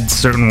said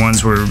certain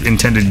ones were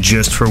intended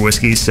just for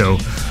whiskey, so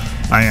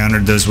I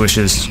honored those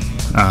wishes.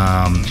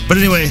 But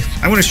anyway,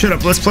 I'm going to shut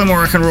up. Let's play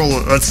more rock and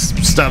roll. Let's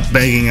stop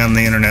begging on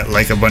the internet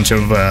like a bunch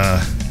of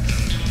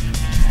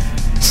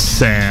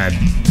sad,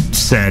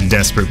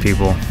 desperate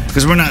people.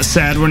 Because we're not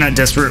sad, we're not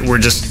desperate, we're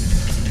just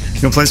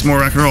going to play some more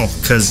rock and roll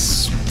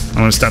because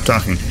I want to stop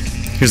talking.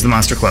 Here's the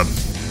Monster Club. I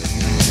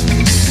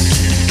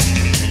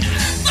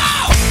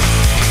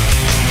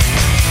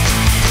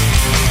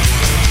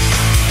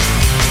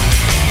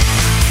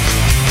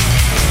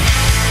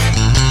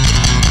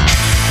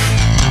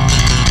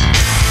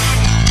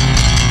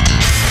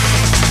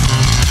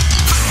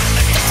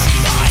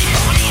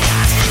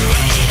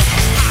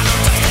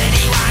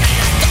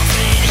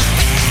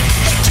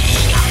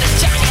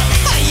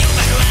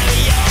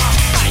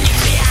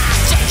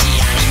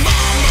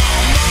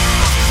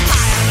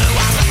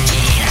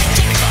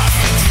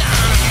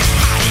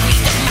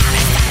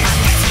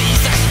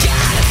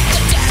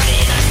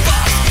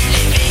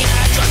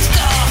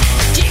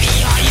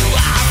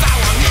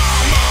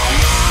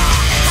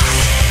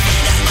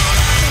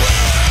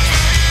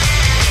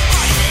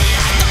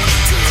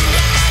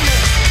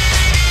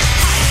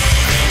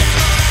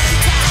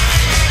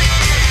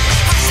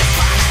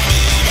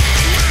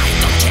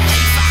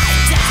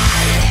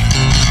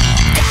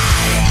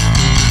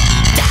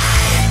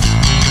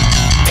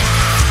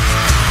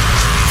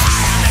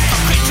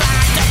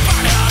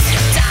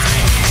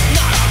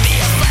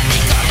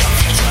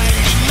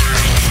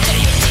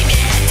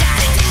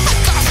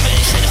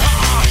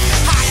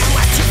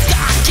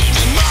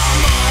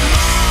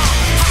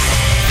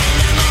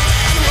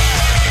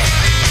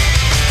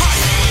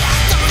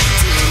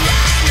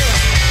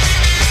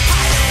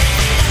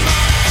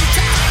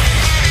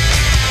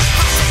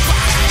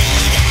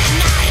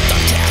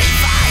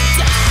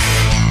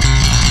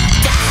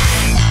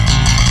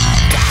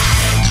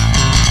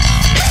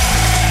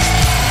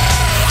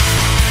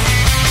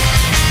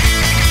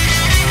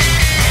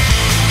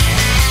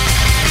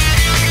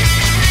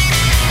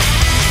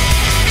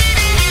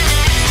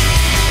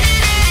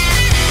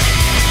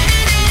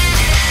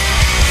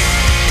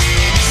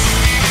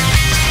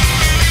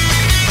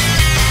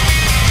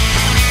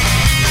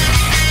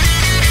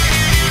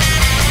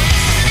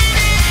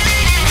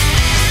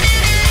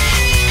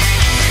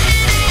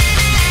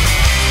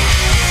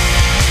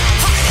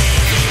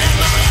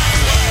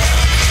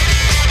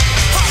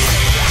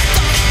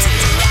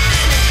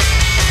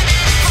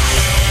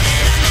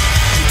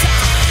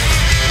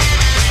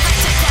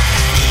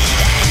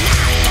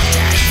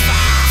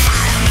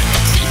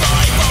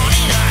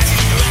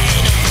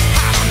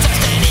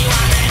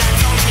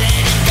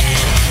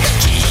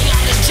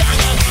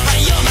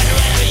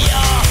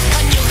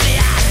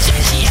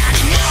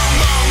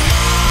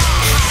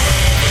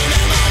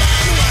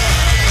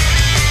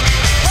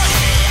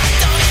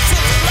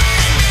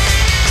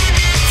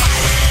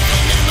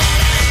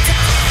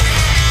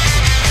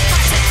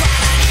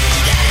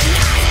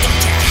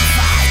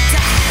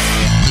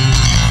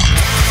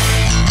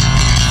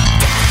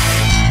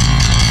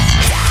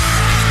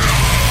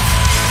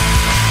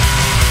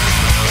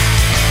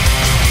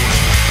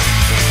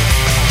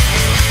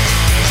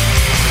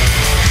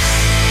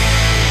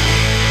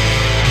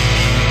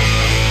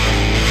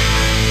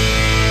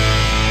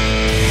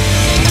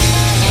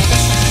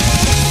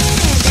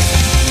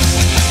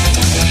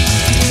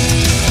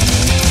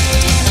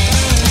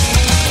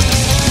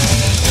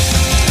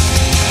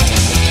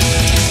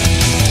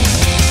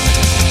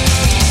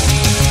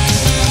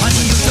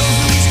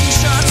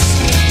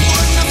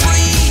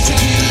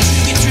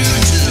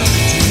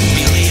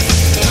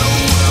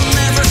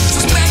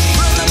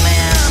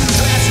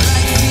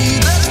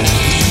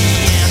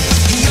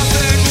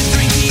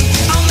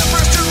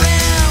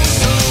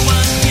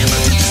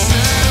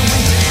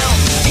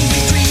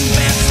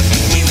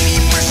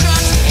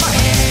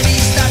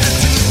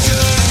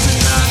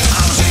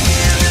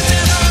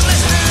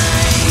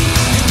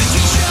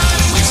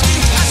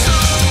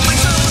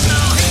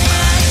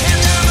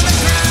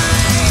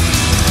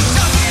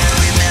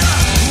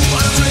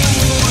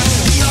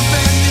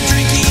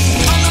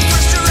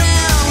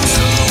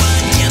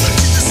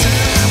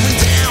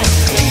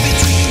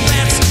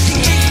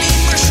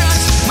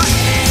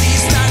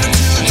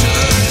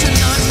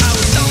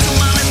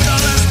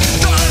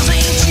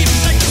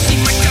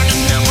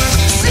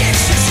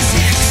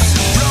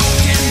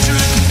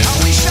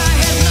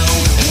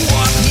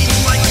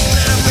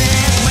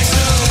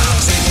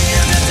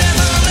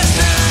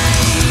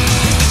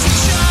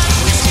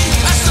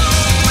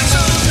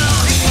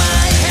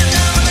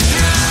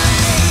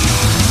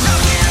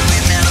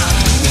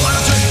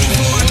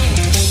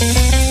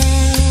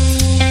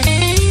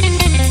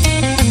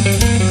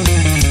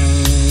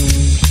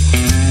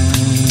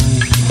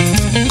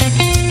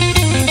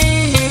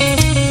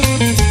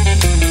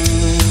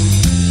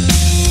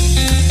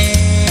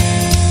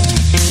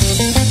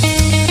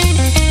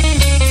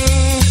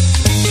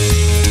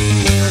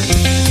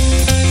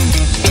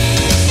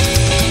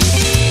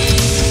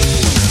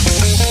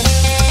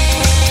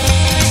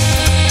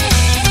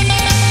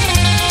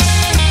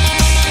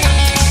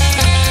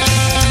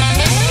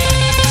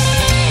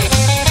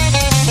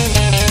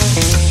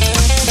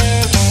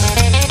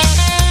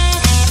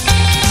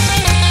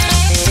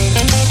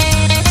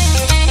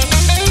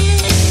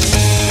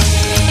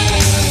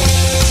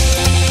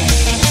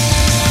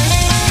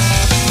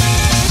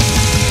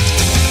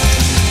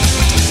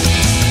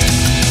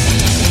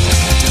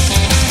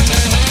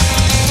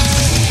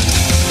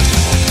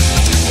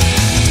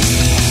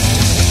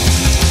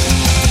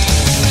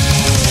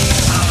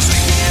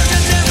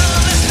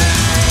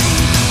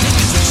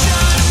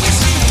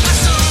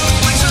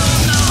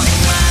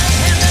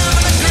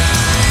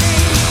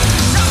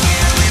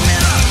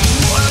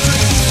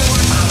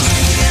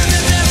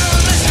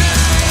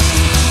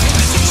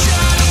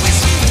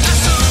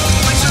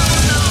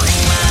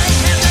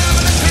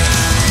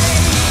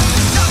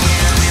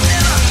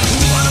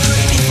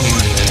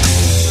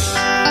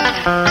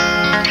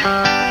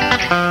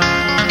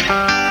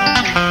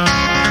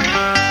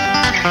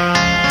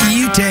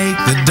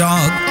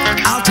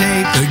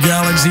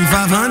Galaxy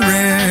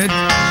 500.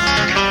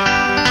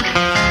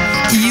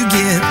 You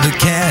get the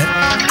cat,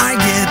 I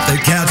get the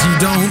couch you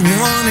don't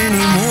want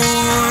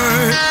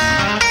anymore.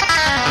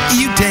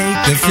 You take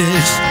the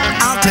fish,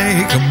 I'll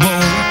take a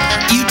bowl.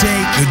 You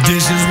take the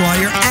dishes while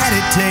you're at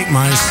it, take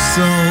my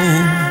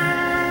soul.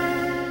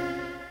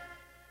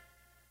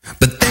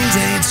 But things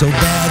ain't so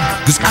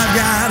bad, 'cause I've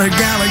got a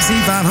Galaxy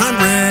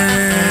 500.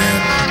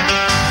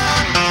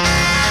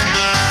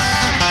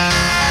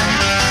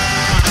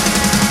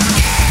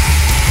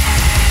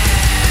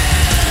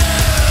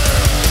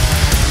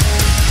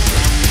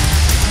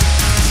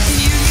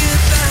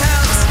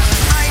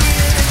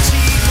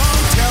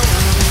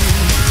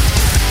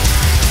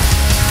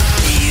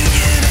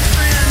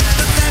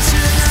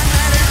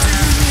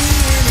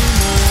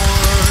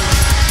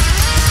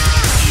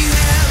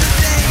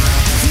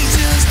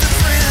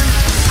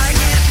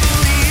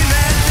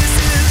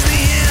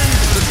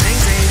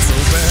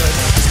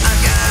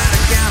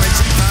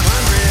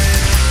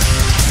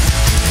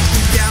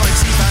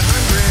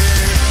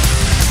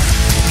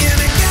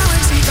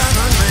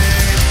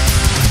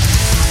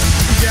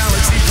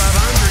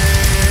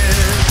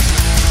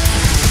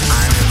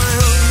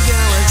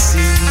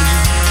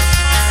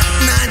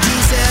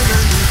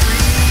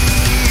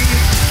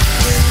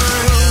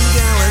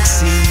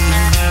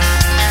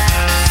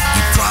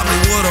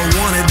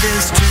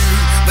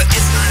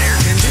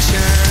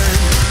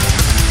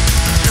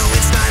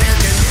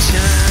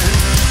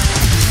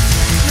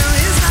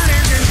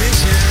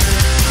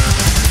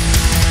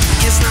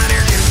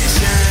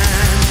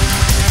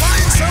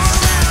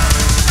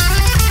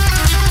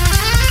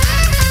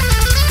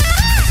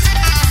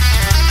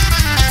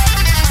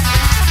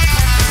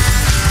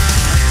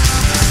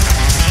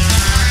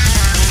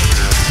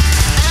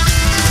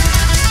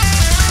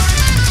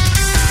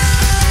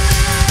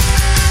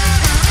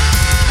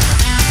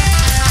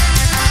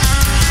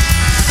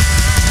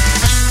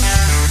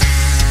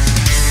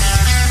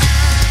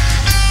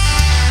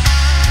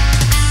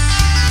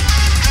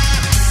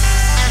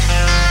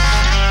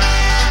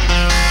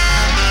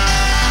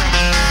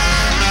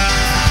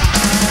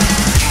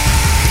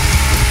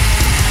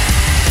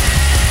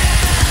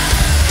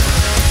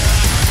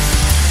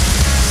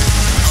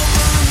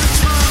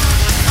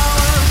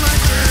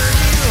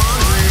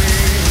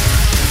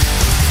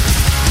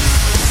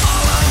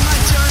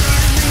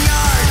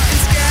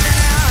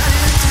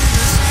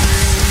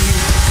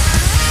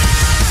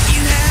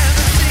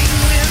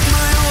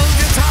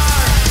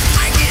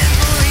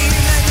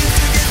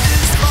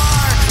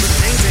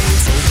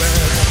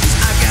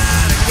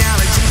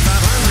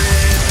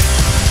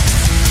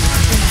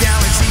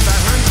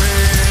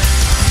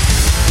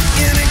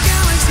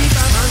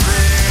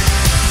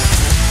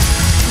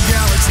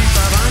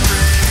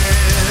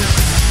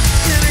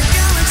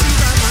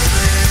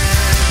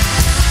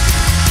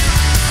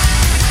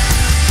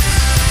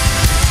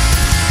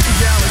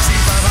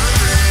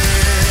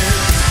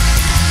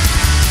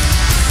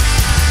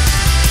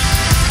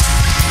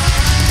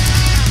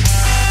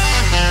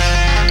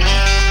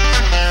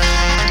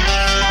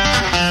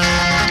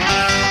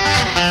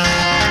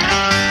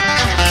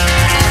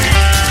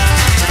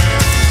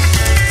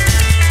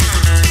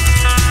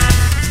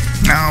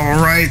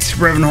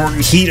 Reverend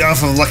Horton Heat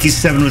off of Lucky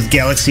 7 with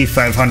Galaxy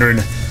 500.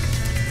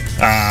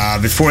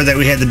 Before that,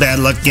 we had the Bad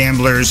Luck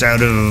Gamblers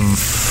out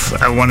of,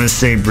 I want to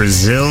say,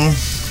 Brazil,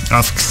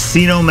 off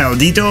Casino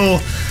Maldito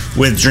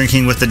with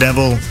Drinking with the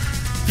Devil.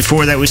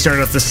 Before that, we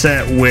started off the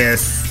set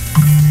with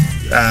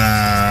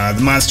the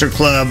Monster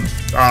Club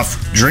off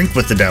Drink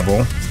with the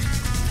Devil.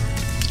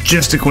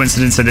 Just a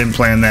coincidence, I didn't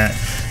plan that.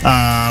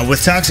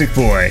 With Toxic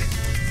Boy.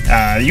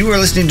 You are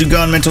listening to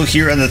Gone Mental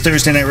here on the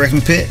Thursday Night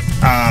Wrecking Pit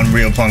on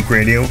Real Punk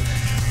Radio.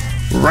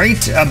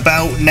 Right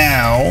about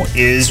now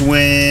is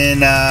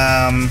when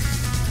I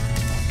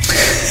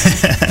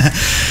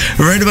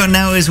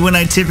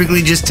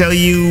typically just tell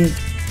you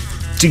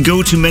to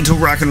go to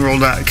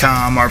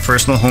mentalrockandroll.com, our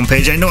personal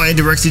homepage. I know I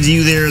directed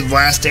you there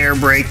last air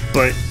break,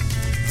 but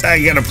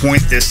I got a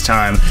point this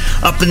time.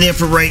 Up in the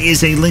upper right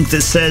is a link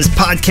that says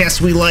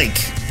Podcasts We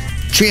Like.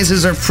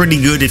 Chances are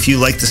pretty good if you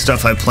like the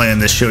stuff I play on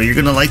this show, you're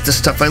going to like the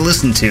stuff I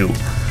listen to.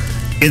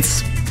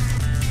 It's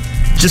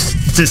just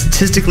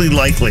statistically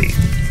likely.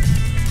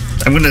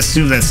 I'm going to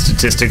assume that's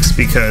statistics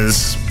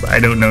because I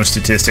don't know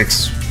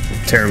statistics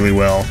terribly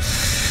well.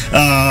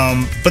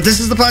 But this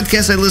is the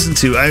podcast I listen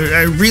to.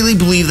 I really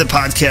believe that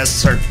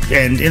podcasts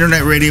and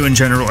internet radio in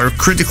general are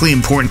critically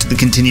important to the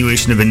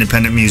continuation of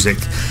independent music.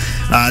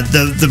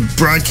 The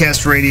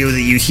broadcast radio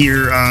that you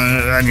hear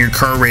on your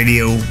car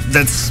radio,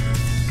 that's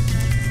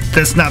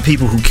not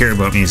people who care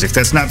about music.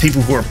 That's not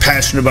people who are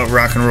passionate about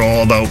rock and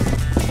roll, about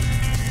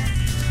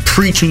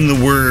preaching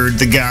the word,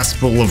 the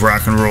gospel of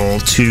rock and roll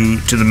to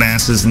the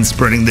masses and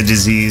spreading the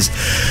disease.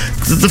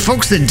 The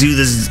folks that do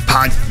these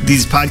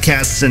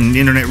podcasts and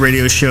internet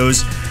radio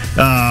shows,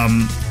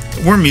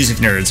 we're music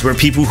nerds. We're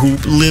people who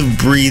live,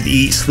 breathe,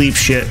 eat, sleep,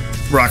 shit,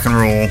 rock and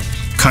roll,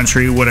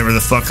 country, whatever the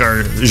fuck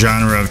our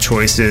genre of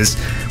choice is.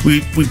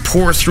 We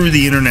pour through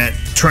the internet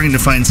trying to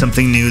find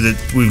something new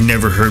that we've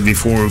never heard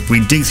before. We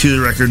dig through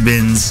the record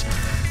bins.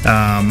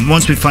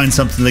 Once we find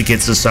something that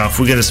gets us off,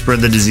 we got to spread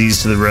the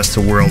disease to the rest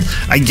of the world.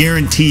 I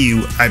guarantee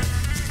you,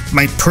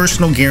 my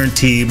personal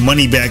guarantee,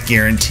 money back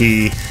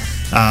guarantee,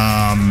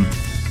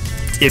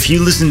 if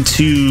you listen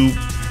to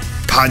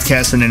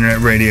podcasts and internet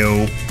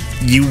radio,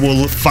 you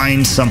will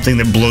find something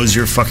that blows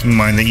your fucking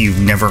mind that you've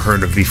never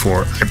heard of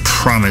before. I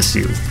promise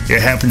you.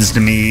 It happens to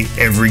me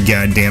every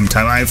goddamn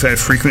time. I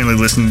frequently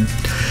listen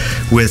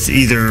with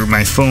either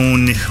my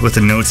phone with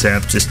a notes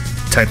app, just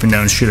typing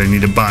down shit I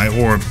need to buy,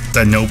 or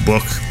a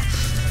notebook,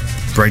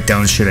 write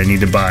down shit I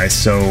need to buy.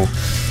 So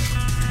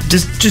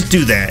just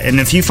do that. And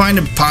if you find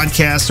a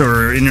podcast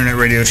or internet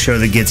radio show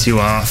that gets you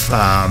off,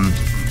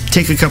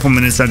 take a couple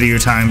minutes out of your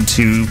time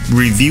to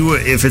review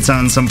it if it's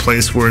on some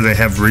place where they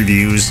have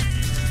reviews.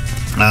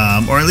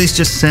 Or at least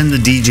just send the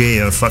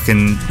DJ a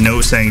fucking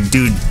note saying,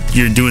 dude,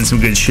 you're doing some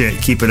good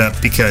shit, keep it up,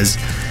 because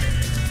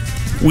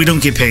we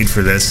don't get paid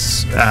for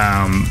this.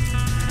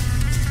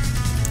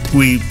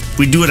 We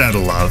do it out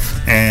of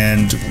love.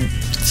 And,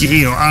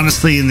 you know,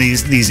 honestly, in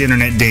these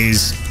internet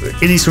days,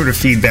 any sort of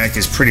feedback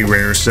is pretty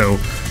rare, so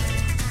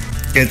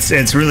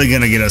it's really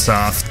going to get us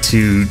off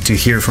to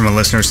hear from a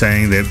listener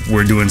saying that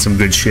we're doing some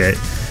good shit.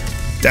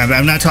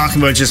 I'm not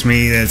talking about just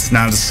me. That's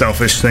not a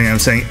selfish thing. I'm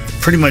saying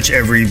pretty much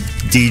every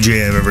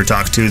DJ I've ever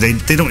talked to,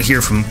 they don't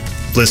hear from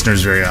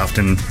listeners very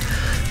often,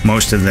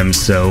 most of them.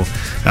 So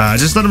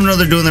just let them know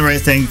they're doing the right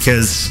thing,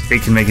 because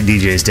it can make a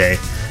DJ's day.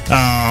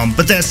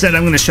 But that said,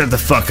 I'm going to shut the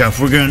fuck up.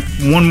 We're going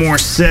one more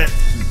set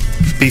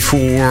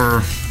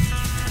before,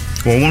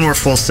 well, one more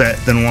full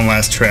set, then one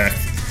last track.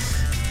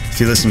 If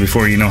you listened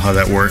before, you know how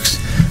that works.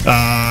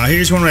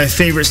 Here's one of my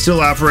favorite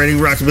still operating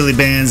rockabilly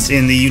bands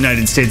in the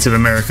United States of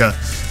America.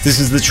 This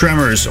is the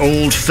Tremors,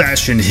 Old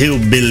Fashioned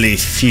Hillbilly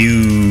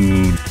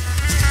Feud.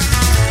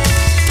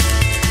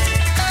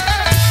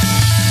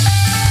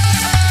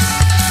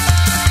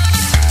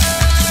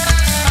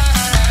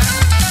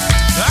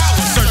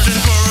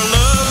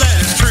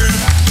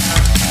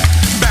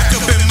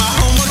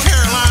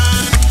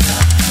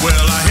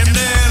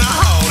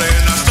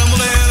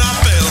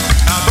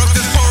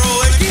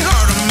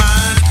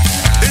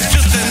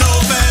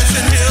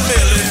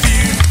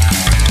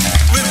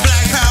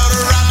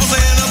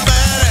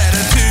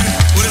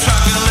 With a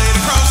shotgun laid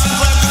across his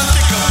lap, gonna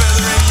stick a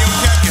feather in your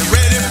khaki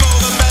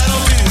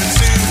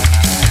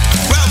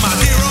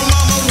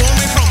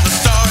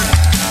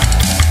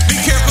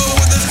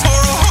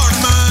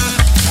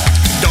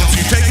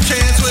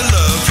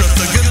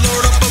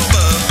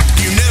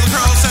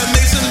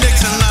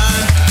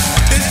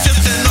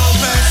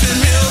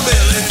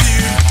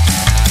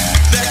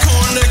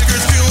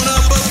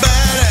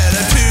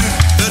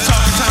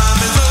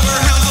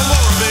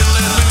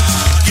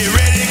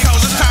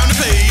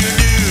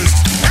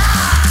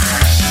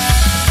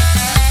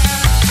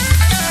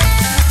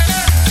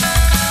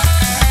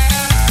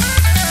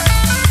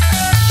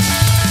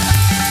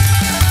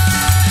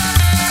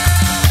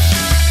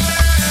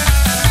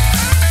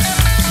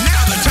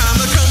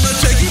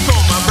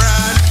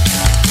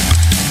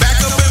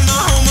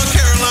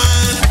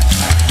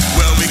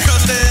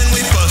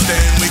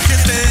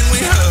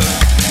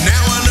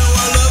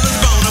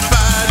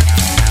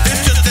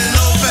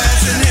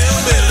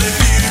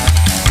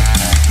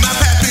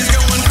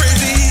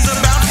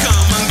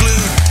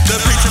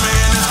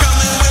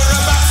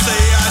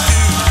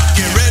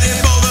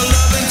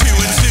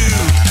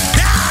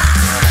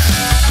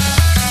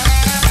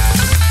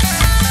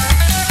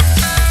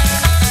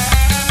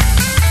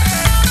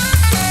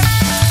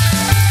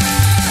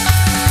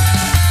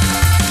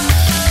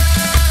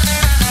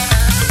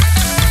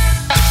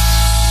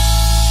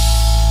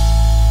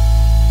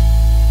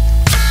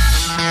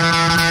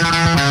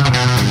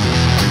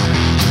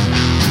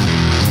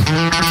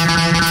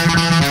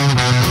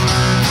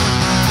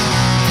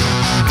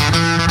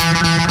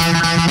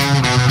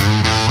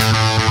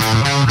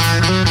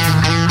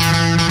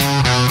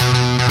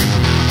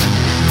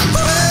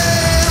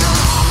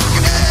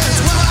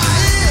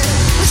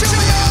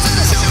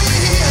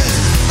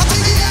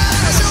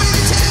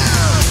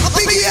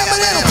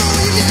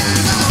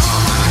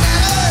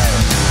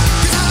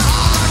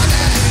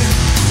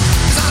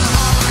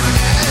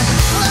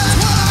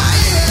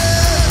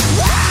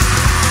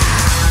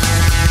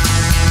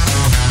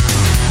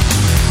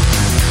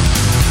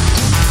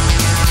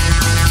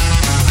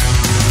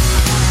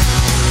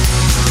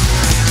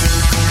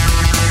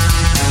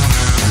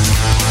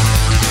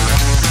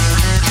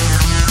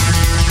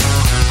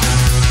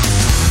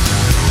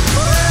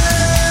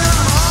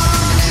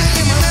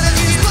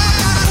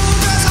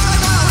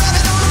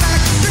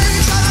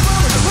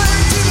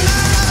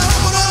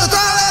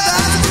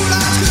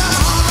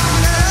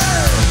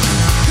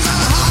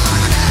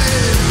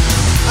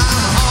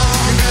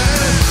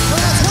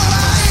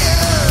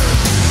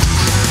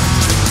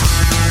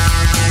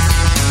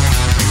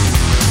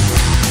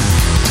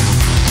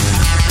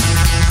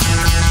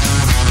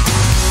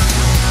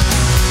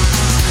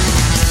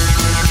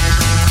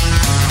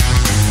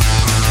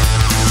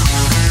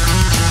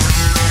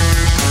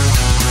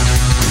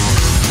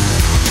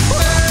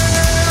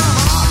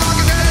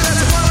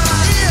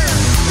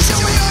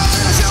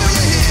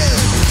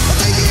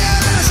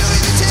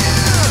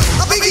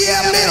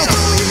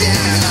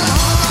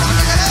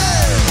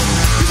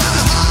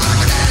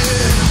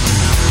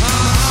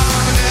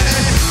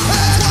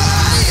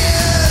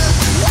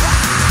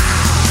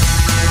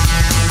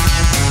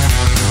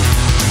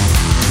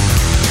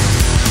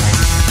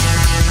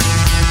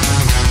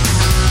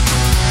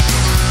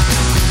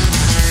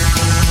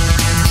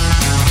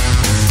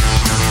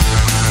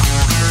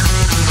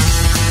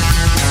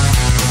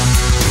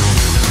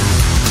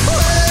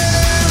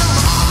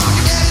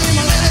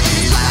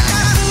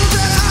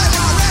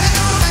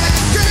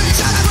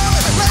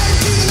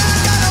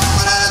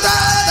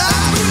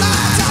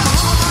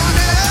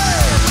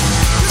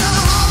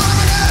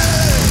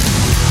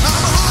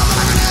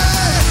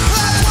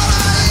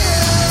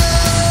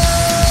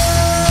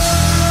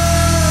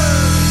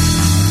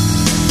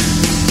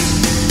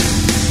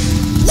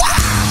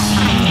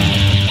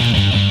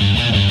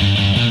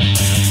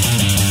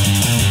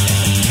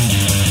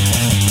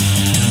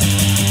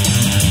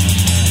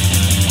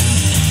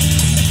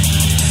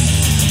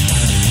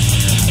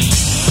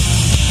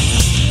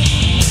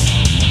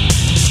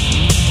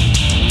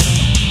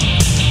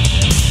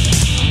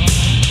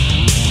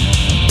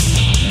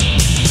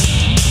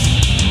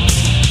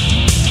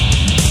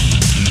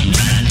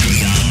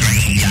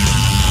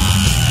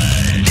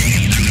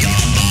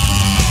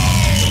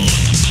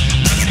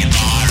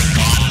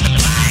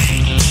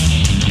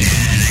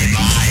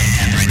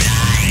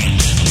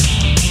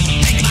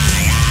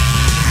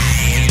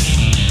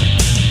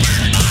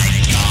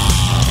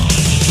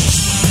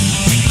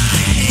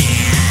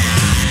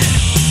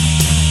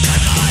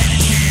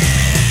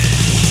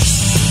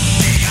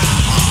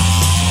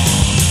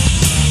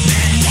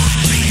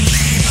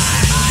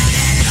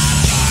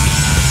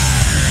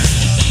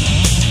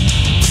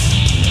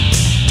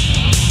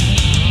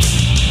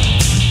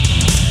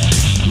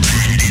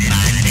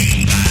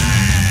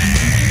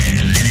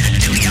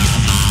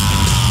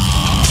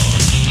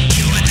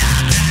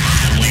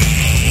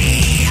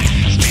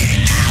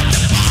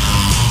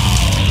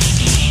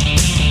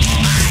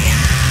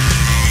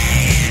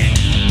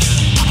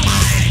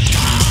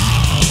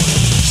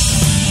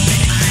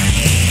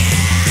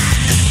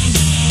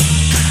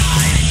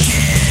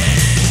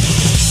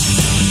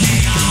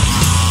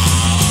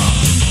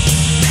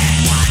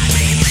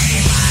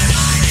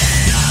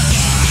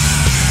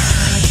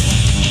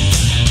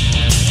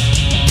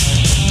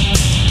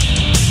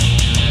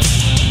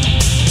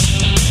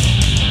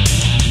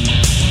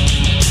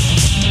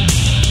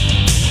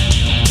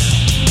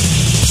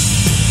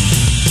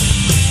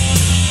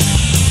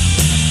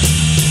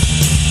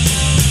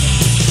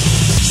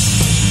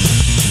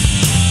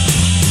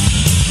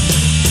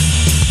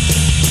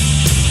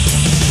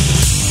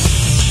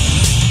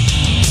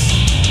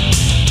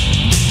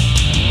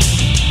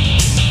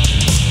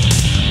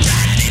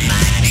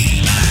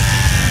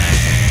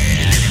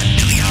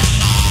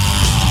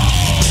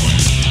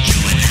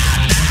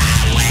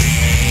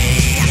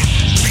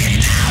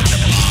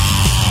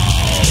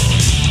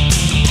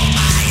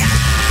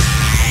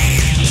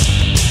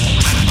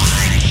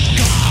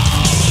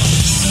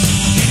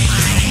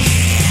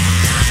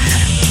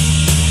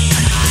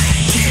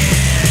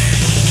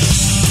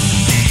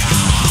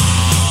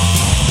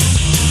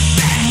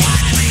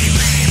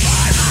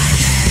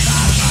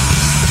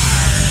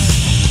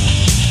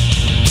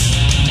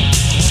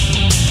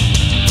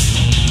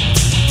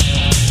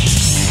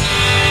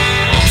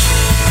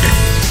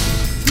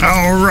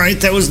right,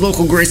 that was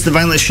Local Greats, the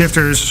Violent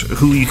Shifters,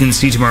 who you can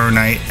see tomorrow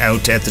night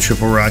out at the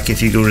Triple Rock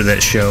if you go to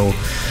that show.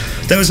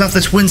 That was off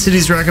the Twin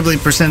Cities Rockabilly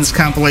Presents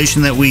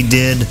compilation that we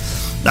did.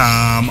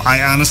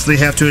 I honestly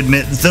have to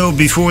admit, though,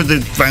 before the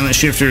Violent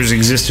Shifters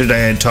existed, I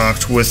had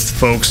talked with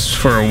folks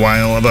for a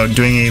while about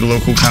doing a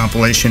local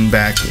compilation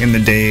back in the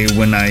day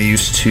when I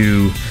used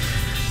to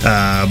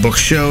book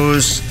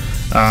shows.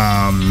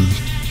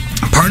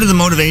 Part of the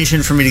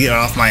motivation for me to get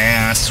off my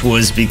ass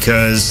was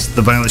because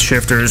the Violent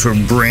Shifters were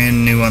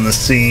brand new on the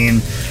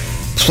scene,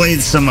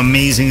 played some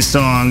amazing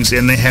songs,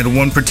 and they had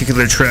one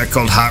particular track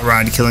called Hot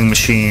Rod Killing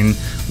Machine,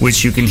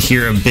 which you can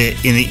hear a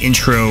bit in the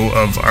intro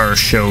of our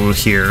show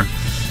here,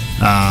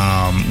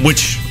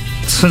 which,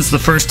 since the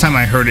first time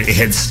I heard it, it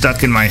had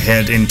stuck in my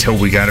head until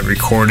we got it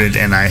recorded,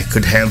 and I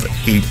could have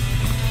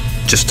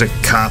just a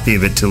copy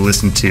of it to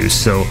listen to.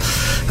 So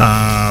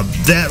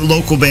that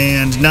local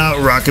band, not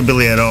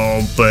rockabilly at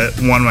all, but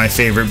one of my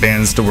favorite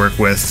bands to work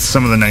with,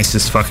 some of the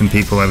nicest fucking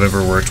people I've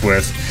ever worked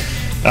with,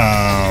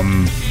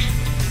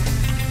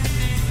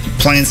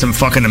 playing some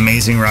fucking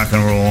amazing rock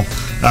and roll.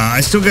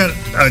 I still got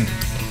a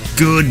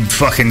good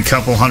fucking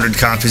couple hundred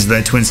copies of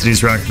that Twin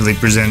Cities Rockabilly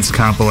Presents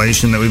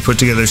compilation that we put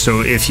together,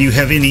 so if you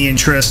have any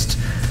interest,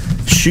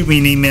 shoot me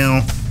an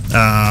email.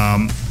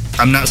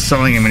 I'm not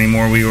selling them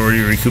anymore. We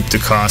already recouped the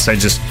cost. I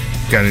just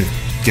got to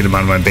get them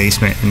out of my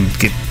basement and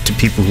get to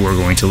people who are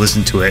going to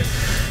listen to it.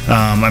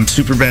 I'm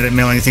super bad at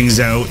mailing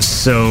things out,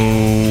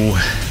 so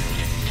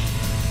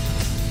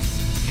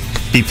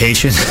be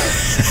patient.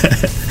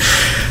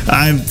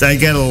 I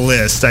got a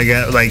list. I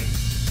got like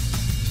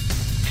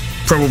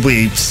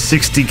probably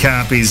 60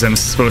 copies I'm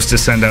supposed to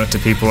send out to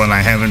people, and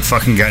I haven't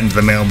fucking gotten to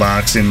the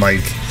mailbox in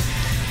like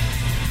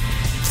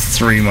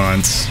 3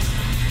 months.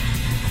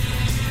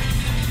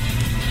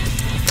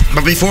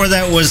 But before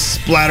that was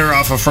Splatter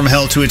off of From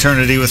Hell to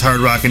Eternity with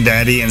Hard Rockin'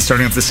 Daddy, and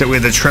starting off the set we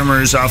had the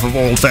Tremors off of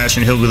Old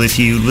Fashioned Hillbilly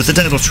Feud with the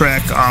title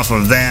track off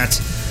of that.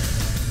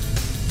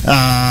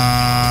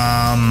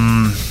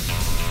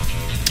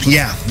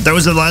 Yeah, that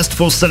was the last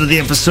full set of the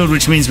episode,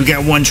 which means we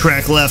got one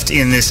track left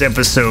in this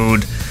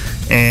episode,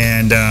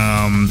 and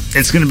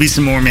it's going to be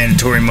some more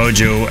Mandatory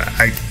Mojo.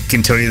 I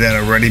can tell you that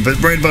already, but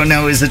right about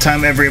now is the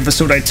time every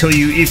episode I tell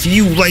you, if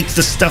you like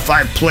the stuff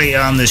I play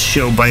on this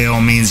show, by all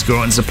means go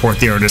out and support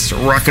the artists.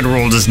 Rock and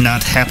roll does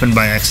not happen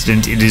by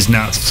accident. It is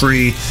not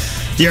free.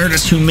 The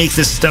artists who make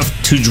this stuff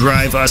to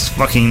drive us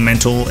fucking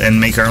mental and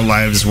make our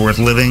lives worth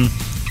living,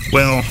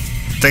 well,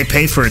 they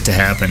pay for it to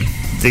happen.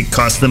 It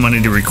costs them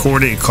money to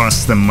record it. It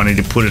costs them money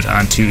to put it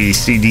onto a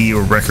CD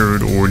or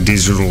record or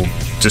digital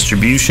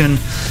distribution.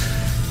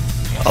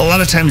 A lot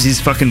of times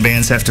these fucking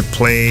bands have to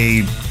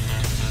pay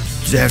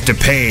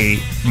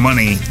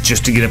money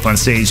just to get up on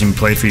stage and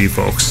play for you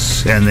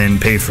folks, and then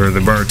pay for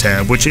the bar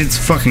tab, which it's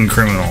fucking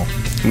criminal.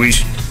 We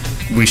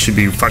should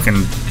be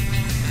fucking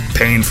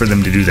paying for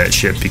them to do that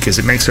shit because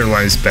it makes our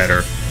lives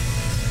better.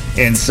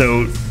 And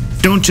so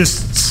don't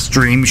just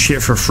stream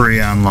shit for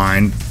free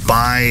online.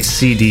 Buy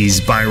CDs,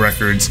 buy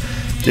records.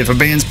 If a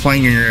band's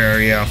playing in your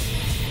area,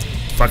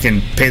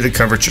 fucking pay the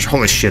coverage.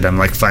 Holy shit, I'm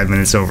like 5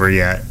 minutes over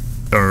yet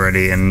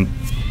already, and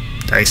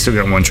I still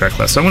got one track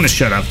left, so I'm going to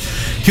shut up.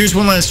 Here's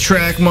one last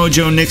track,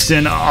 Mojo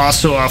Nixon,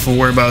 also off of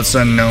Whereabouts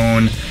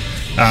Unknown.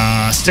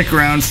 Stick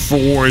around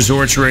for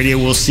Zorch Radio.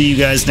 We'll see you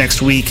guys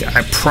next week.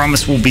 I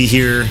promise we'll be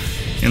here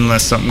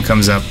unless something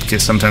comes up,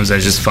 because sometimes I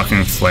just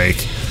fucking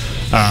flake.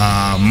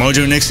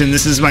 Mojo Nixon,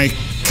 this is my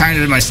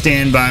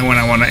standby when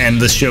I want to end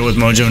the show with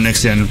Mojo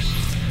Nixon.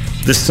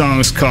 This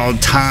song's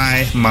called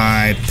Tie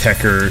My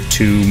Pecker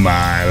to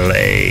My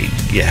Leg.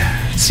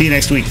 Yeah. See you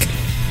next week.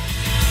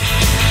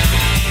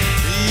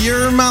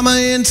 Your mama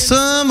and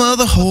some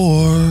other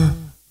whore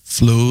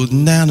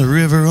floating down the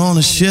river on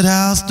a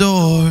shithouse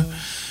door.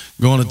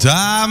 Gonna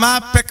tie my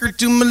pecker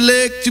to my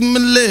leg,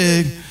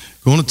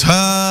 Gonna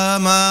tie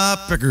my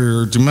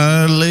pecker to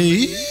my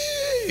leg.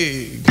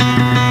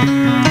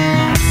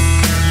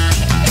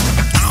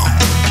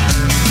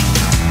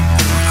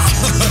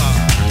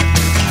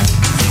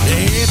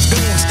 It's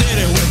going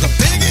steady with the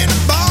pig in the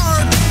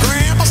barn.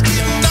 Grandpa's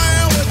getting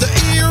down with the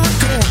ear of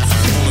corn.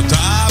 Gonna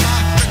tie my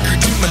pecker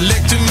to my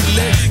leg,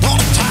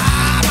 Gonna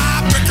tie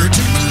my pecker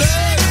to my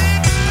leg.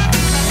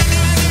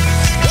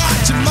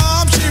 Watching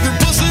mom shave her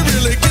pussy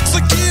really gets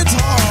the kids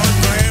hard.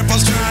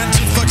 Grandpa's trying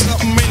to fuck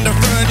something in the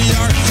front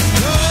yard.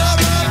 Tie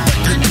my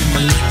pecker to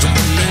my leg,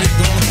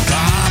 Gonna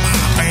tie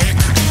my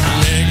pecker to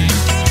my leg.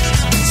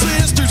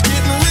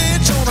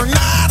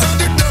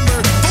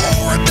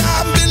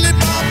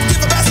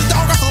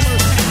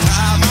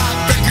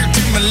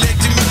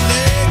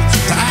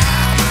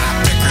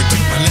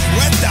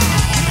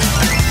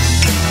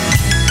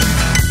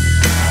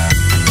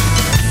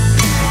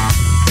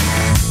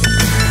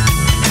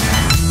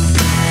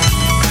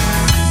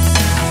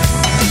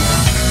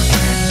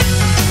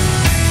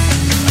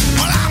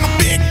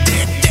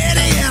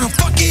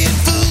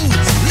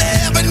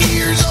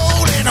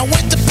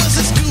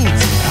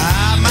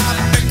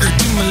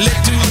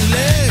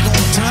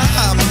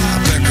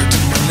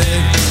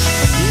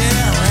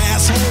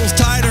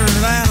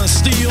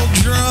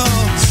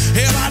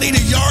 need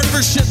a yard of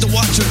her shit to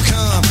watch her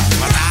come.